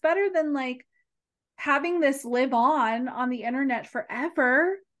to, that's better than like having this live on the internet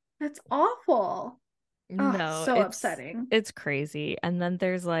forever. That's awful. Oh, No, so upsetting. it's crazy. And then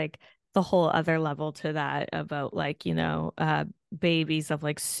there's like the whole other level to that about like, you know, babies of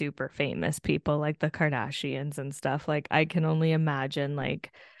like super famous people like the Kardashians and stuff. Like I can only imagine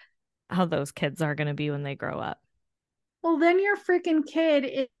like how those kids are going to be when they grow up. Well, then your freaking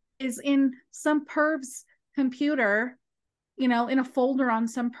kid is in some perv's computer, in a folder on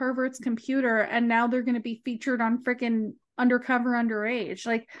some pervert's computer, and now they're going to be featured on freaking undercover underage.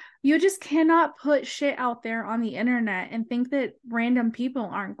 Like, you just cannot put shit out there on the internet and think that random people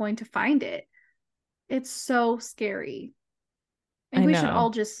aren't going to find it. It's so scary. I I think we should know. all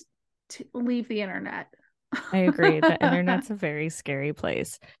just leave the internet. I agree. The internet's a very scary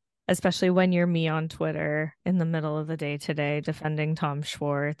place, especially when you're me on Twitter in the middle of the day today defending Tom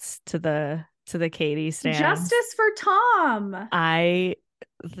Schwartz to the Katie stands. Justice for Tom. I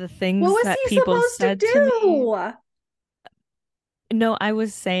the What things was that he people supposed to said to me. do? No, I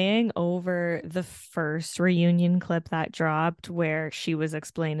was saying over the first reunion clip that dropped where she was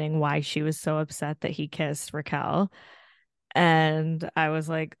explaining why she was so upset that he kissed Raquel. And I was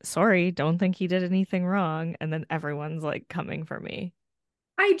like, sorry, don't think he did anything wrong. And then everyone's like coming for me.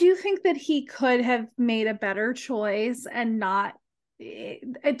 I do think that he could have made a better choice and not.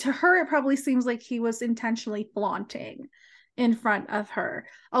 To her, it probably seems like he was intentionally flaunting in front of her,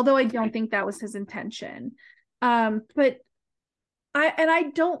 although I don't think that was his intention. But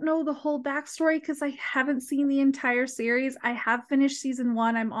I don't know the whole backstory because I haven't seen the entire series. I have finished season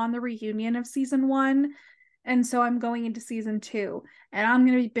one. I'm on the reunion of season one. And so I'm going into season two. And I'm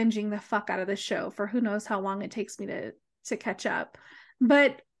gonna be binging the fuck out of the show for who knows how long it takes me to catch up.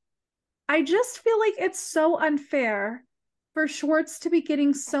 But I just feel like it's so unfair for Schwartz to be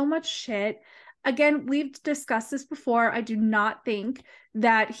getting so much shit. Again, we've discussed this before. I do not think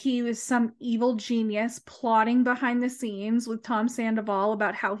that he was some evil genius plotting behind the scenes with Tom Sandoval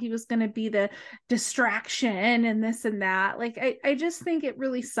about how he was going to be the distraction and this and that. Like, I just think it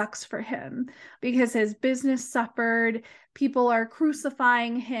really sucks for him because his business suffered. People are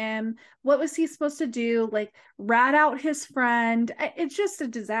crucifying him. What was he supposed to do? Like, rat out his friend? It's just a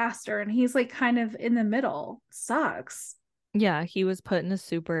disaster. And he's like kind of in the middle. Sucks. Yeah, he was put in a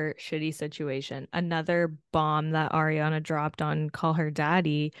super shitty situation. Another bomb that Ariana dropped on Call Her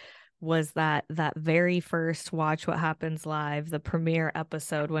Daddy was that very first Watch What Happens Live, the premiere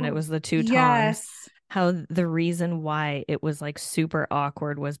episode when it was the two Toms, Yes. how the reason why it was like super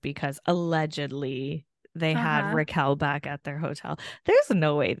awkward was because allegedly they had Uh-huh. Raquel back at their hotel. There's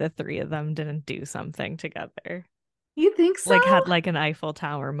no way the three of them didn't do something together. You think so? Like had like an Eiffel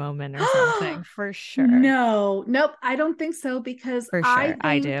Tower moment or something, for sure. No, nope, I don't think so because For I sure.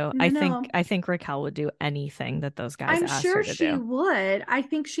 I think do. no, no. I think Raquel would do anything that those guys I'm asked sure her to she do. would. I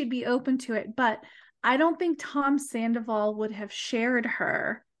think she'd be open to it, but I don't think Tom Sandoval would have shared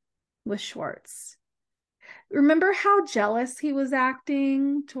her with Schwartz. Remember how jealous he was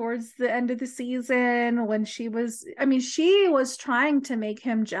acting towards the end of the season when she was trying to make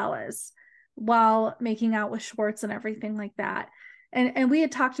him jealous while making out with Schwartz and everything like that. And we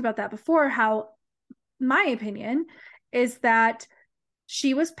had talked about that before, how my opinion is that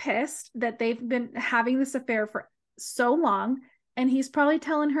she was pissed that they've been having this affair for so long. And he's probably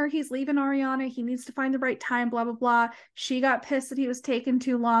telling her he's leaving Ariana. He needs to find the right time, blah, blah, blah. She got pissed that he was taking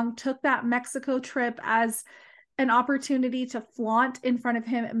too long, took that Mexico trip as an opportunity to flaunt in front of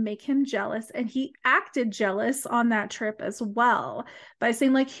him and make him jealous. And he acted jealous on that trip as well by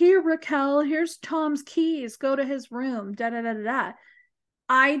saying, like, here, Raquel, here's Tom's keys, go to his room, da da da da da.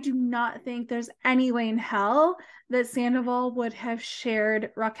 I do not think there's any way in hell that Sandoval would have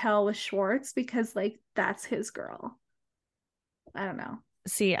shared Raquel with Schwartz because, like, that's his girl. I don't know.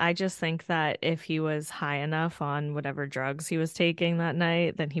 See, I just think that if he was high enough on whatever drugs he was taking that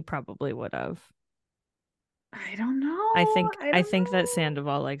night, then he probably would have. I don't know. I think that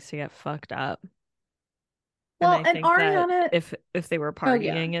Sandoval likes to get fucked up. And Well, I and think that Ariana. if they were Oh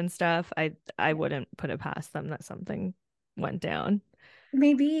yeah, partying and stuff, I wouldn't put it past them that something went down.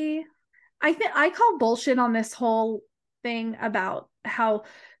 maybe. I think I call bullshit on this whole thing about how,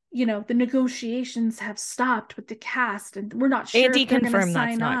 the negotiations have stopped with the cast and we're not sure Andy if they're going to confirmed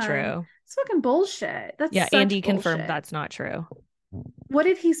that's sign not on. true. It's fucking bullshit. That's Yeah, such Andy confirmed bullshit. that's not true. What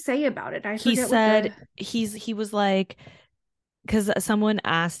did he say about it? I He forget what said the. he was like, because someone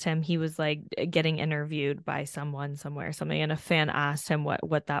asked him, he was like getting interviewed by someone somewhere, something, and a fan asked him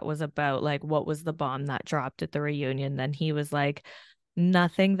what that was about, like what was the bomb that dropped at the reunion. Then he was like,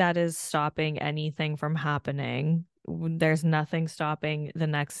 nothing that is stopping anything from happening. There's nothing stopping the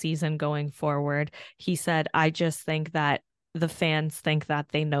next season going forward. He said, I just think that the fans think that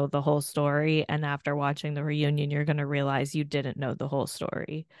they know the whole story, and after watching the reunion, you're going to realize you didn't know the whole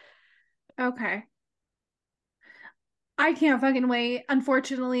story. Okay. I can't fucking wait.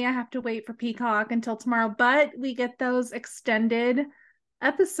 Unfortunately, I have to wait for Peacock until tomorrow, but we get those extended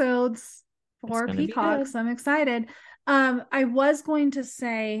episodes It's for going to be Peacock, good. so I'm excited. I was going to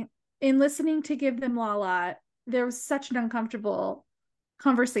say, in listening to Give Them Lala, there was such an uncomfortable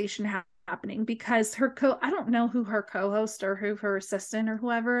conversation happening because I don't know who her co-host or who her assistant or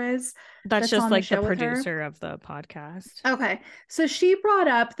whoever is That's that's just on the like the show with her. producer of the podcast. Okay. So she brought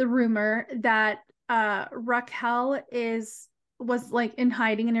up the rumor that Raquel was like in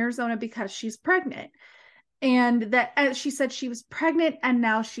hiding in Arizona because she's pregnant. And that as she said she was pregnant and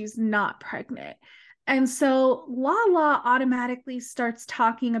now she's not pregnant. And so Lala automatically starts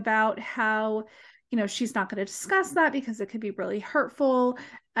talking about how, she's not going to discuss that because it could be really hurtful.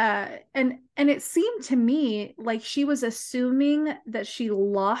 And it seemed to me like she was assuming that she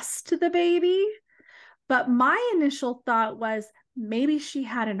lost the baby, but my initial thought was maybe she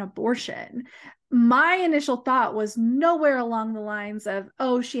had an abortion. My initial thought was nowhere along the lines of,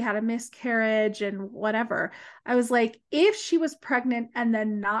 oh, she had a miscarriage and whatever. I was like, if she was pregnant and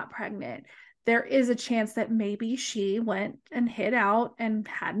then not pregnant, there is a chance that maybe she went and hid out and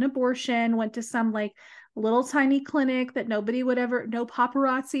had an abortion, went to some like little tiny clinic that no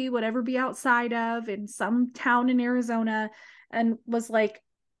paparazzi would ever be outside of in some town in Arizona, and was like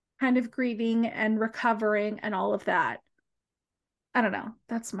kind of grieving and recovering and all of that. I don't know.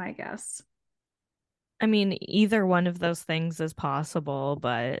 That's my guess. I mean, either one of those things is possible,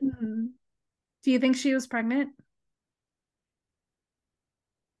 but Mm-hmm. Do you think she was pregnant?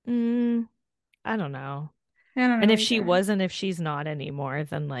 I don't know. I don't And know if she either. wasn't, if she's not anymore,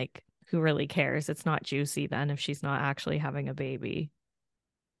 then like who really cares? It's not juicy then if she's not actually having a baby.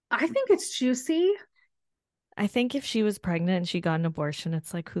 I think it's juicy. I think if she was pregnant and she got an abortion,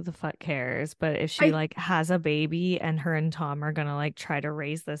 it's like who the fuck cares? But if she I like has a baby and her and Tom are gonna like try to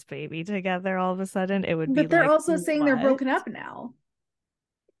raise this baby together all of a sudden, it would be But they're like, also saying they're what? broken up now.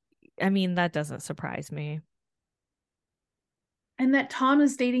 I mean, that doesn't surprise me. And that Tom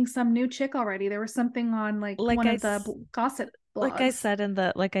is dating some new chick already. There was something on like Like one I of the gossip blogs.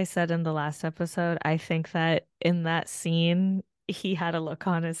 Like I said in the last episode, I think that in that scene, he had a look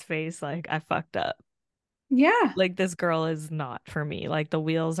on his face like I fucked up. Yeah. Like this girl is not for me. Like the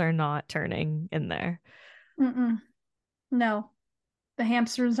wheels are not turning in there. Mm-mm. No, the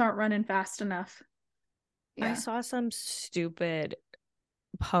hamsters aren't running fast enough. I Yeah. saw some stupid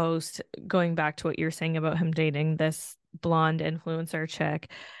post going back to what you're saying about him dating this blonde influencer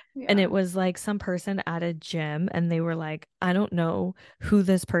chick. And Yeah. it was like some person at a gym and they were like, I don't know who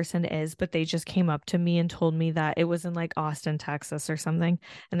this person is, but they just came up to me and told me that it was in like Austin, Texas or something.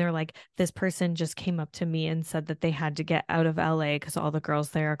 And they were like, this person just came up to me and said that they had to get out of LA because all the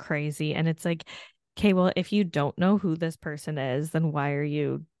girls there are crazy. And it's like, okay, well, if you don't know who this person is, then why are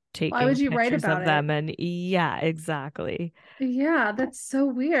you Why would taking you write pictures about of it? them? And yeah, exactly. Yeah, that's so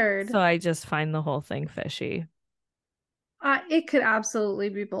weird. So I just find the whole thing fishy. It could absolutely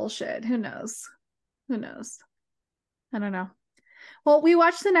be bullshit. Who knows? Who knows? I don't know. Well, we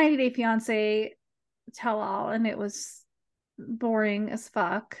watched the 90 Day Fiance tell all, and it was boring as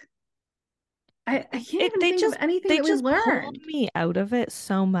fuck. I can't It even think of anything they that we just pulled learned. me out of it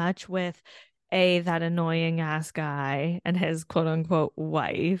so much with that annoying ass guy and his quote unquote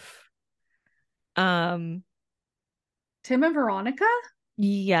wife. Um, Tim and Veronica?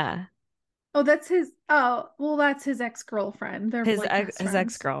 yeah, Oh, that's his. Oh, well, that's his ex-girlfriend. They're like best his friends.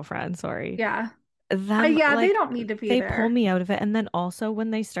 ex-girlfriend, sorry. Yeah. Them Yeah, they like don't need to be they pull there. me out of it. And then also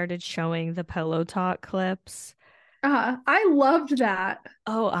when they started showing the pillow talk clips, I loved that.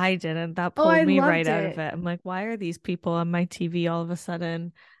 oh, I didn't. That Oh, pulled I me right loved out of it. it. I'm like, why are these people on my TV all of a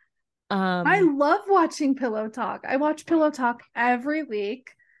sudden? I Um, love watching Pillow Talk. I watch Pillow Talk every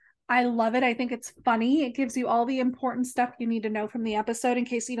week. I love it. I think it's funny. It gives you all the important stuff you need to know from the episode in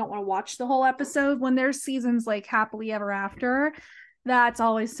case you don't want to watch the whole episode. When there's seasons like Happily Ever After, that's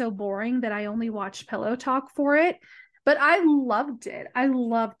always so boring that I only watch Pillow Talk for it. But I loved it. I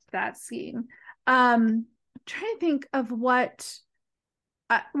loved that scene. I'm trying to think of what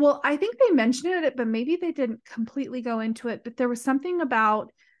well, I think they mentioned it, but maybe they didn't completely go into it. But there was something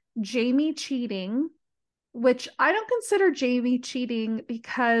about Jamie cheating, which I don't consider Jamie cheating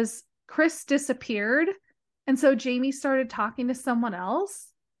because Chris disappeared. And so Jamie started talking to someone else.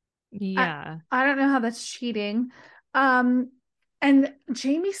 I, yeah. I don't know how that's cheating. Um, and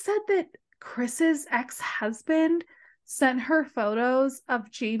Jamie said that Chris's ex-husband sent her photos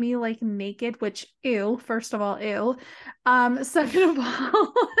of Jamie like naked, which ew, first of all, ew. Second of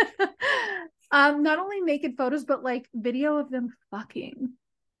all, not only naked photos, but like video of them fucking.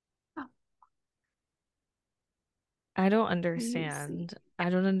 I don't Crazy. understand. I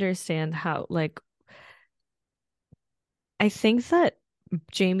don't understand how, like, I think that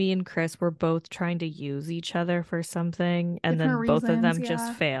Jamie and Chris were both trying to use each other for something, and Different then both of reasons, them just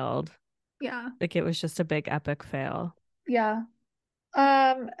yeah. failed. Yeah. Like, it was just a big epic fail. Yeah.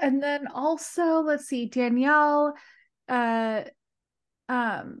 And then also, let's see, Danielle, uh,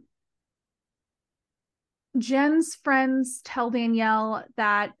 um, Jen's friends tell Danielle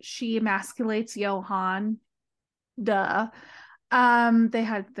that she emasculates Johan. Duh. They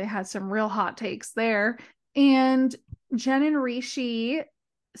had some real hot takes there. And Jen and Rishi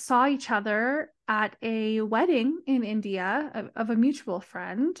saw each other at a wedding in India of a mutual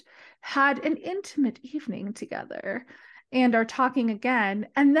friend, had an intimate evening together, and are talking again.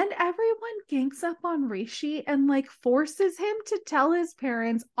 And then everyone gangs up on Rishi and like forces him to tell his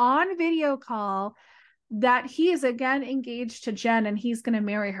parents on video call that he is again engaged to Jen and he's going to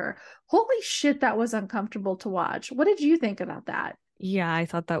marry her. Holy shit, that was uncomfortable to watch. What did you think about that? Yeah, I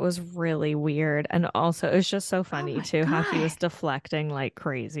thought that was really weird. And also, it's just so Oh funny my too how he God. was deflecting like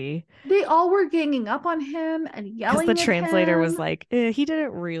crazy. They all were ganging up on him and Because the yelling at translator was him. like, he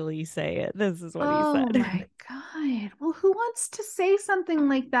didn't really say it. This is what he Oh said. my God. Well, who wants to say something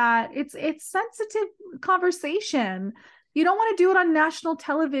like that? It's sensitive conversation. You don't want to do it on national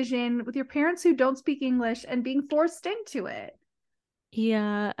television with your parents who don't speak English and being forced into it.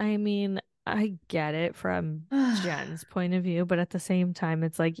 Yeah, I mean, I get it from Jen's point of view, but at the same time,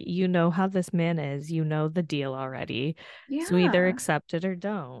 it's like, you know how this man is, you know the deal already. So either Yeah. accept it or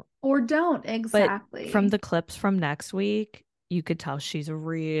don't. Or don't, But from exactly. the clips from next week, you could tell she's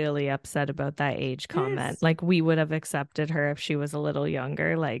really upset about that age comment. Yes. Like we would have accepted her if she was a little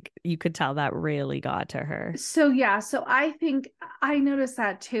younger. Like you could tell that really got to her. So yeah, so I think I noticed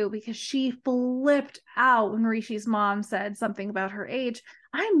that too because she flipped out when Rishi's mom said something about her age.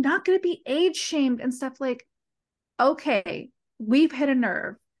 I'm not going to be age shamed and stuff like, okay, we've hit a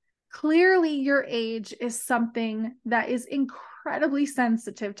nerve. Clearly your age is something that is incredibly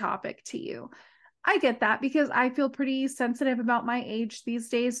sensitive topic to you. I get that because I feel pretty sensitive about my age these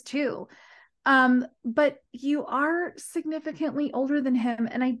days too. But you are significantly older than him,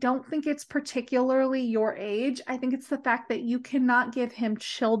 and I don't think it's particularly your age. I think it's the fact that you cannot give him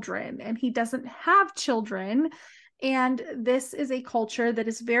children, and he doesn't have children. And this is a culture that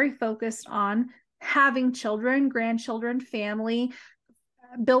is very focused on having children, grandchildren, family,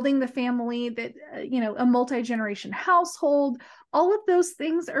 building the family, that a multi-generation household. All of those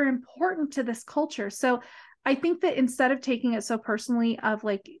things are important to this culture. So I think that instead of taking it so personally of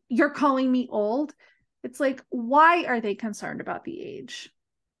like, you're calling me old, it's like, why are they concerned about the age?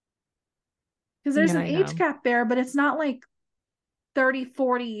 Because there's an age gap there, but it's not like 30,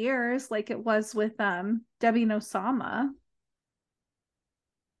 40 years like it was with Debbie Nosama.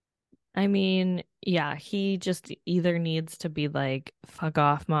 I mean, yeah, he just either needs to be like, fuck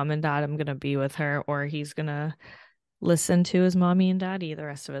off, mom and dad, I'm gonna be with her, or he's gonna listen to his mommy and daddy the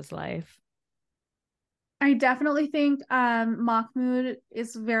rest of his life. I definitely think Mahmoud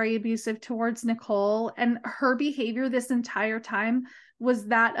is very abusive towards Nicole, and her behavior this entire time was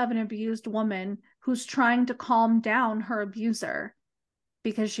that of an abused woman who's trying to calm down her abuser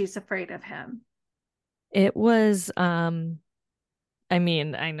because she's afraid of him. It was I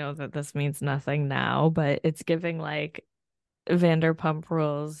mean, I know that this means nothing now, but it's giving like Vanderpump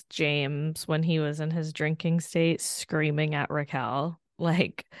Rules James when he was in his drinking state screaming at Raquel,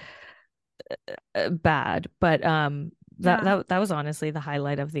 like bad. But that was honestly the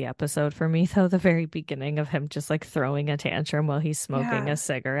highlight of the episode for me, though, the very beginning of him just like throwing a tantrum while he's smoking a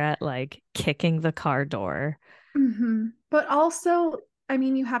cigarette, like kicking the car door. Mm-hmm. But also, I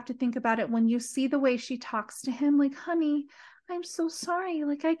mean, you have to think about it when you see the way she talks to him, like, honey, I'm so sorry.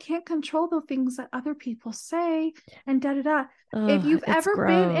 Like, I can't control the things that other people say, and da da da. If you've ever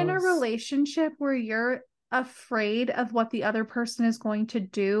been in a relationship where you're afraid of what the other person is going to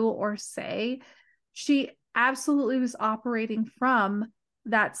do or say, she absolutely was operating from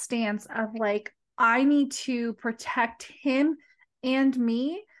that stance of like, I need to protect him and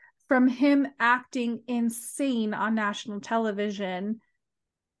me from him acting insane on national television.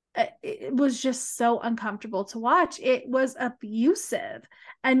 It was just so uncomfortable to watch. It was abusive,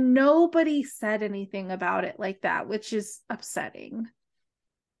 and nobody said anything about it like that, which is upsetting.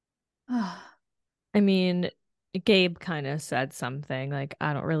 I mean, Gabe kind of said something like,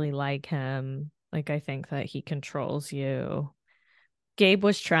 I don't really like him. Like, I think that he controls you. Gabe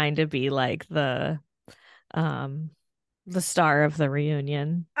was trying to be like um the star of the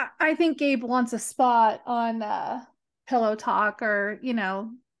reunion. I think Gabe wants a spot on Pillow Talk, or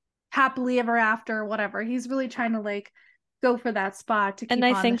Happily Ever After, whatever. He's really trying to like go for that spot to keep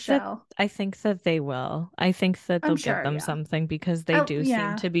on the show. I think that they will. I think that they'll give them something because they do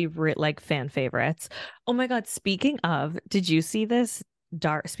seem to be like fan favorites. Oh my God. Speaking of, did you see this?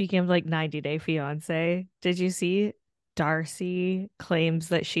 Speaking of like 90 Day Fiance, did you see Darcy claims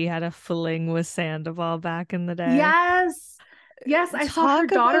that she had a fling with Sandoval back in the day? Yes, I saw her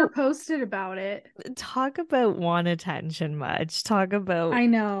daughter posted about it. Talk about want attention much. Talk about I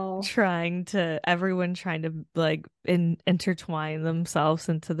know everyone trying to like intertwine themselves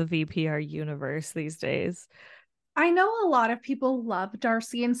into the VPR universe these days. I know a lot of people love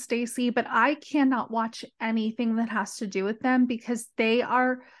Darcy and Stacey, but I cannot watch anything that has to do with them because they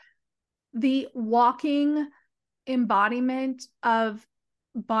are the walking embodiment of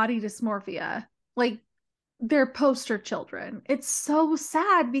body dysmorphia. Like, they're poster children. It's so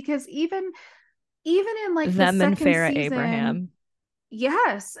sad because even in like them the and second Farrah season, Abraham.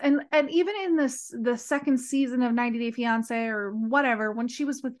 Yes, and even in the second season of 90 Day Fiance or whatever, when she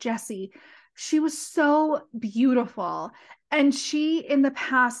was with Jesse, she was so beautiful. And she, in the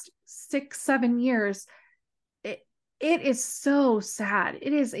past 6-7 years, it is so sad.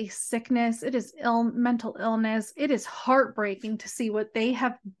 It is a sickness. It is mental illness. It is heartbreaking to see what they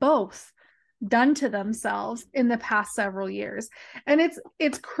have both done to themselves in the past several years. And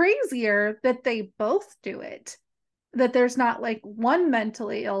it's crazier that they both do it, that there's not like one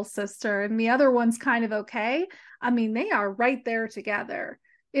mentally ill sister and the other one's kind of okay. I mean, they are right there together.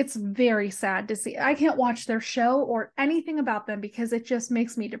 It's very sad to see. I can't watch their show or anything about them because it just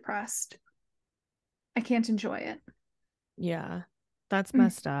makes me depressed. I can't enjoy it. Yeah, that's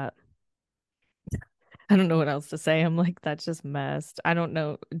messed up. I don't know what else to say. I'm like, that's just messed. I don't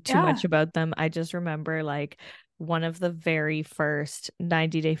know too much about them. I just remember like one of the very first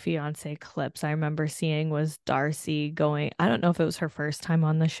 90 Day Fiance clips I remember seeing was Darcy going, I don't know if it was her first time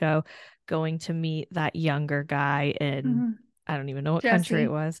on the show, going to meet that younger guy in, I don't even know what country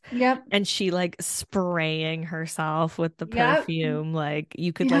it was. Yep. And she like spraying herself with the perfume. Like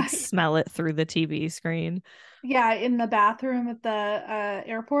you could like smell it through the TV screen. Yeah, in the bathroom at the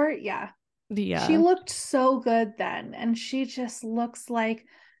airport. Yeah. She looked so good then, and she just looks like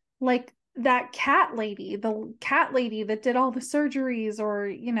that cat lady, the cat lady that did all the surgeries,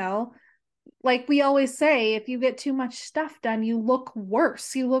 or, like we always say, if you get too much stuff done, you look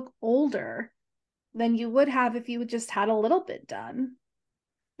worse. You look older than you would have if you just had a little bit done.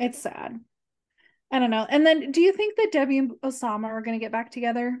 It's sad. I don't know. And then do you think that Debbie and Osama are going to get back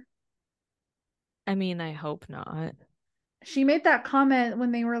together? I mean, I hope not. She made that comment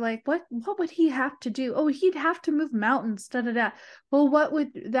when they were like, what would he have to do? Oh, he'd have to move mountains, da da da. Well, what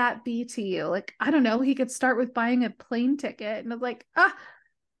would that be to you? Like, I don't know. He could start with buying a plane ticket. And I was like,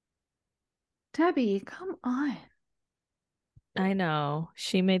 Debbie, come on. I know.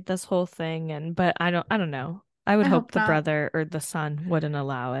 She made this whole thing, but I don't know. I would hope the not. brother or the son wouldn't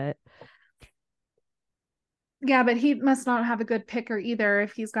allow it. Yeah, but he must not have a good picker either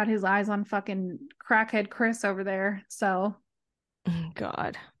if he's got his eyes on fucking crackhead Chris over there. So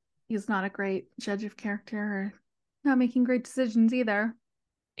God. He's not a great judge of character, or not making great decisions either.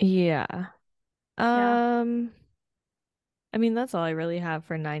 Yeah. I mean, that's all I really have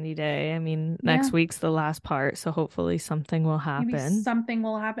for 90 Day. I mean, next week's the last part, so hopefully something will happen. Maybe something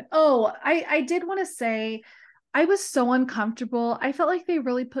will happen. Oh, I did want to say, I was so uncomfortable. I felt like they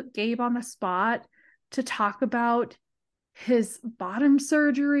really put Gabe on the spot to talk about his bottom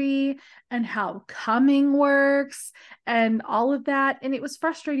surgery and how coming works and all of that. And it was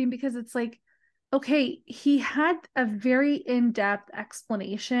frustrating because it's like, okay, he had a very in-depth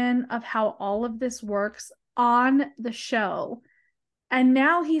explanation of how all of this works on the show. And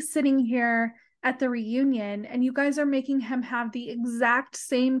now he's sitting here at the reunion and you guys are making him have the exact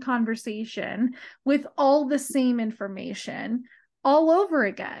same conversation with all the same information all over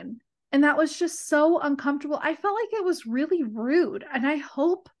again. And that was just so uncomfortable. I felt like it was really rude. And I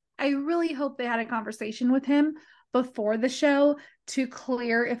really hope they had a conversation with him before the show to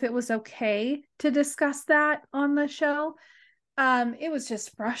clear if it was okay to discuss that on the show. It was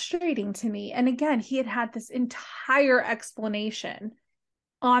just frustrating to me. And again, he had this entire explanation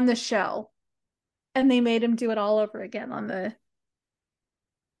on the show and they made him do it all over again on the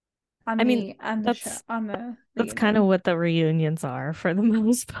that's kind of what the reunions are for the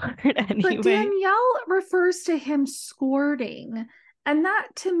most part anyway. But Danielle refers to him squirting, and that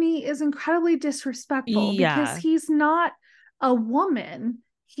to me is incredibly disrespectful because he's not a woman.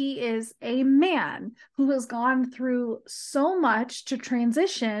 He is a man who has gone through so much to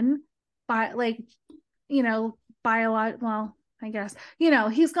transition by, like, well, I guess,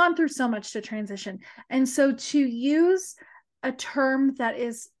 he's gone through so much to transition. And so to use a term that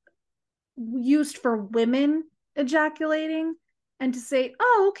is used for women ejaculating and to say,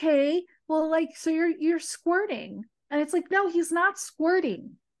 oh, okay, well, like, so you're squirting. And it's like, no, he's not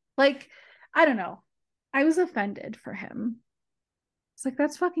squirting. Like, I don't know. I was offended for him. It's like,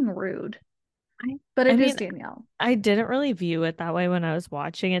 that's fucking rude. But it is Danielle. I didn't really view it that way when I was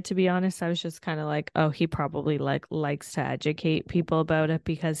watching it, to be honest. I was just kind of like, oh, he probably likes to educate people about it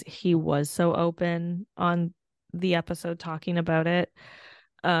because he was so open on the episode talking about it.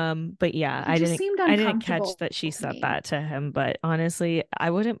 But yeah, I didn't catch that she said that to him, but honestly, I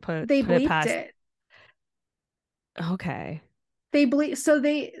wouldn't put it past it. Okay.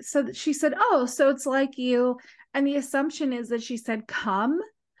 So she said, oh, so it's like you, and the assumption is that she said come,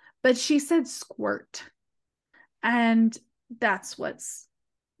 but she said squirt. And that's what's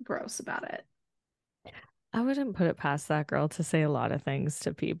gross about it. I wouldn't put it past that girl to say a lot of things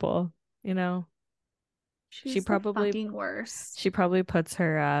to people, She probably fucking worst. She probably puts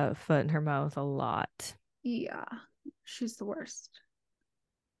her foot in her mouth a lot. Yeah, she's the worst.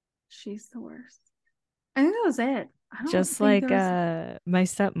 I think that was it. Just like my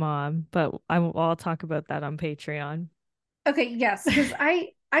stepmom, but I'll talk about that on Patreon. Okay, yes, because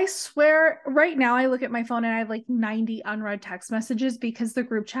I swear right now I look at my phone and I have like 90 unread text messages because the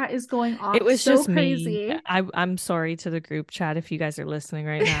group chat is going off. It was so just crazy. Me. I'm sorry to the group chat if you guys are listening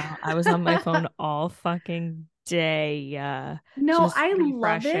right now. I was on my phone all fucking day. No, I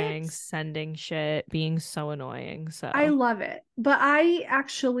love it. Sending shit, being so annoying. So I love it. But I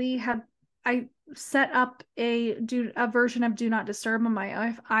actually I set up a version of Do Not Disturb on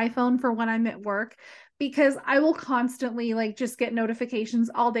my iPhone for when I'm at work, because I will constantly like just get notifications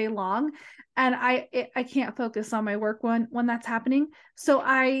all day long, and I can't focus on my work when that's happening. So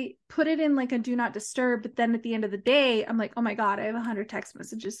I put it in like a Do Not Disturb, but then at the end of the day, I'm like, oh my God, I have 100 text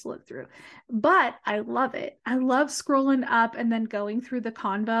messages to look through. But I love it. I love scrolling up and then going through the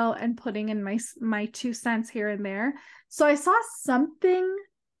convo and putting in my 2 cents here and there. So I saw something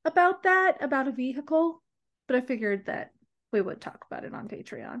about a vehicle, but I figured that we would talk about it on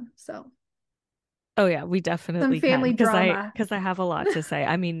Patreon. So oh yeah, we definitely some family drama, because I have a lot to say.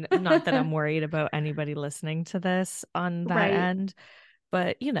 I mean, not that I'm worried about anybody listening to this on that end,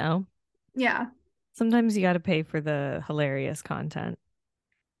 but Yeah. Sometimes you got to pay for the hilarious content.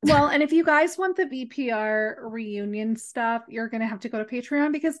 Well, and if you guys want the VPR reunion stuff, you're going to have to go to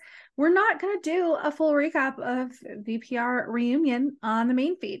Patreon, because we're not going to do a full recap of VPR reunion on the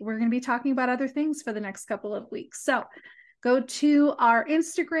main feed. We're going to be talking about other things for the next couple of weeks. So go to our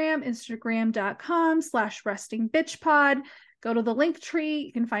Instagram, instagram.com/restingbitchpod. Go to the link tree.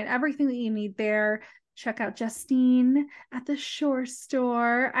 You can find everything that you need there. Check out Justine at the Shore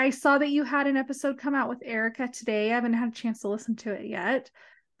Store. I saw that you had an episode come out with Erica today. I haven't had a chance to listen to it yet,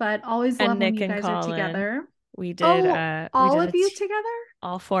 but always And love when Nick you and guys are Colin. together. We did. Oh, all of you together?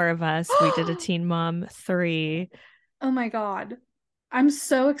 All 4 of us. We did a Teen Mom 3. Oh my God. I'm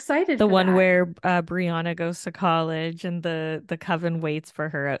so excited The for one that. where Brianna goes to college and the coven waits for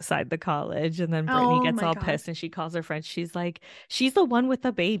her outside the college, and then Brittany Oh gets my all God. pissed and she calls her friend. She's like, she's the one with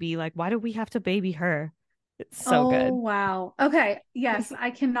the baby. Like, why do we have to baby her? It's so Oh, good. wow. Okay. Yes, I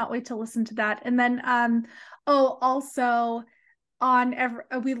cannot wait to listen to that. And then also on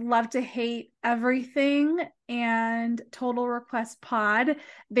we love to hate everything and Total Request Pod.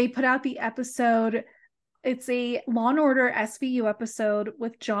 They put out the episode. It's a Law and Order SVU episode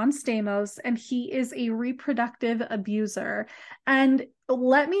with John Stamos, and he is a reproductive abuser. And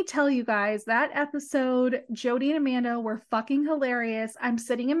let me tell you guys, that episode, Jody and Amanda were fucking hilarious. I'm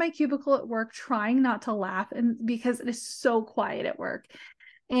sitting in my cubicle at work trying not to laugh, and because it is so quiet at work.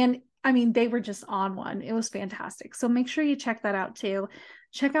 And I mean, they were just on one. It was fantastic. So make sure you check that out too.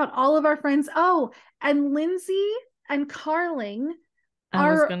 Check out all of our friends. Oh, and Lindsay and Carling I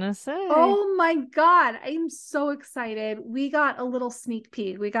was gonna say. Oh my God. I'm so excited. We got a little sneak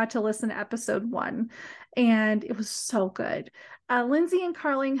peek. We got to listen to episode 1, and it was so good. Lindsay and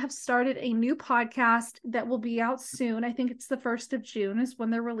Carling have started a new podcast that will be out soon. I think it's the 1st of June is when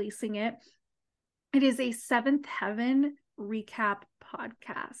they're releasing it. It is a Seventh Heaven recap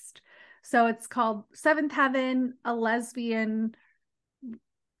podcast. So it's called Seventh Heaven, a lesbian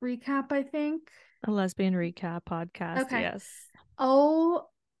recap, I think. A lesbian recap podcast. Okay. Yes. Oh,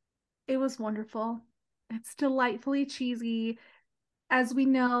 it was wonderful. It's delightfully cheesy. As we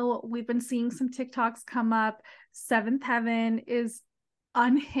know, we've been seeing some TikToks come up. Seventh Heaven is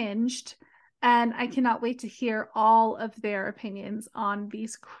unhinged, and I cannot wait to hear all of their opinions on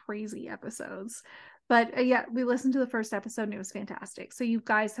these crazy episodes. But yeah, we listened to the first episode and it was fantastic. So you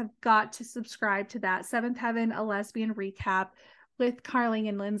guys have got to subscribe to that. Seventh Heaven, a lesbian recap with Carling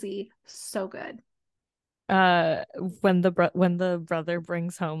and Lindsay. So good. When the brother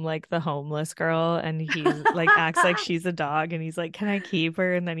brings home like the homeless girl and he like acts like she's a dog and he's like, can I keep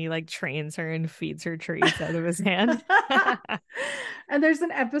her? And then he like trains her and feeds her treats out of his hand. And there's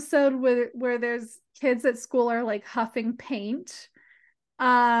an episode where there's kids at school are like huffing paint.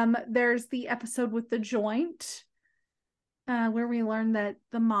 There's the episode with the joint, where we learn that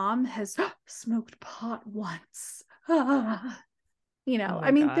the mom has smoked pot once. You know, Oh I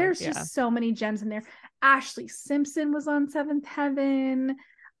mean, God, there's just so many gems in there. Ashley Simpson was on Seventh Heaven.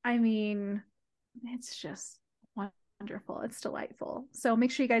 I mean, it's just wonderful. It's delightful. So make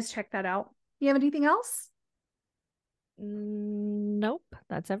sure you guys check that out. You have anything else? Nope,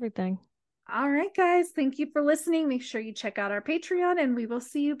 that's everything. All right, guys. Thank you for listening. Make sure you check out our Patreon, and we will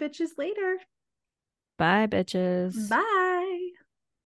see you bitches later. Bye, bitches. Bye.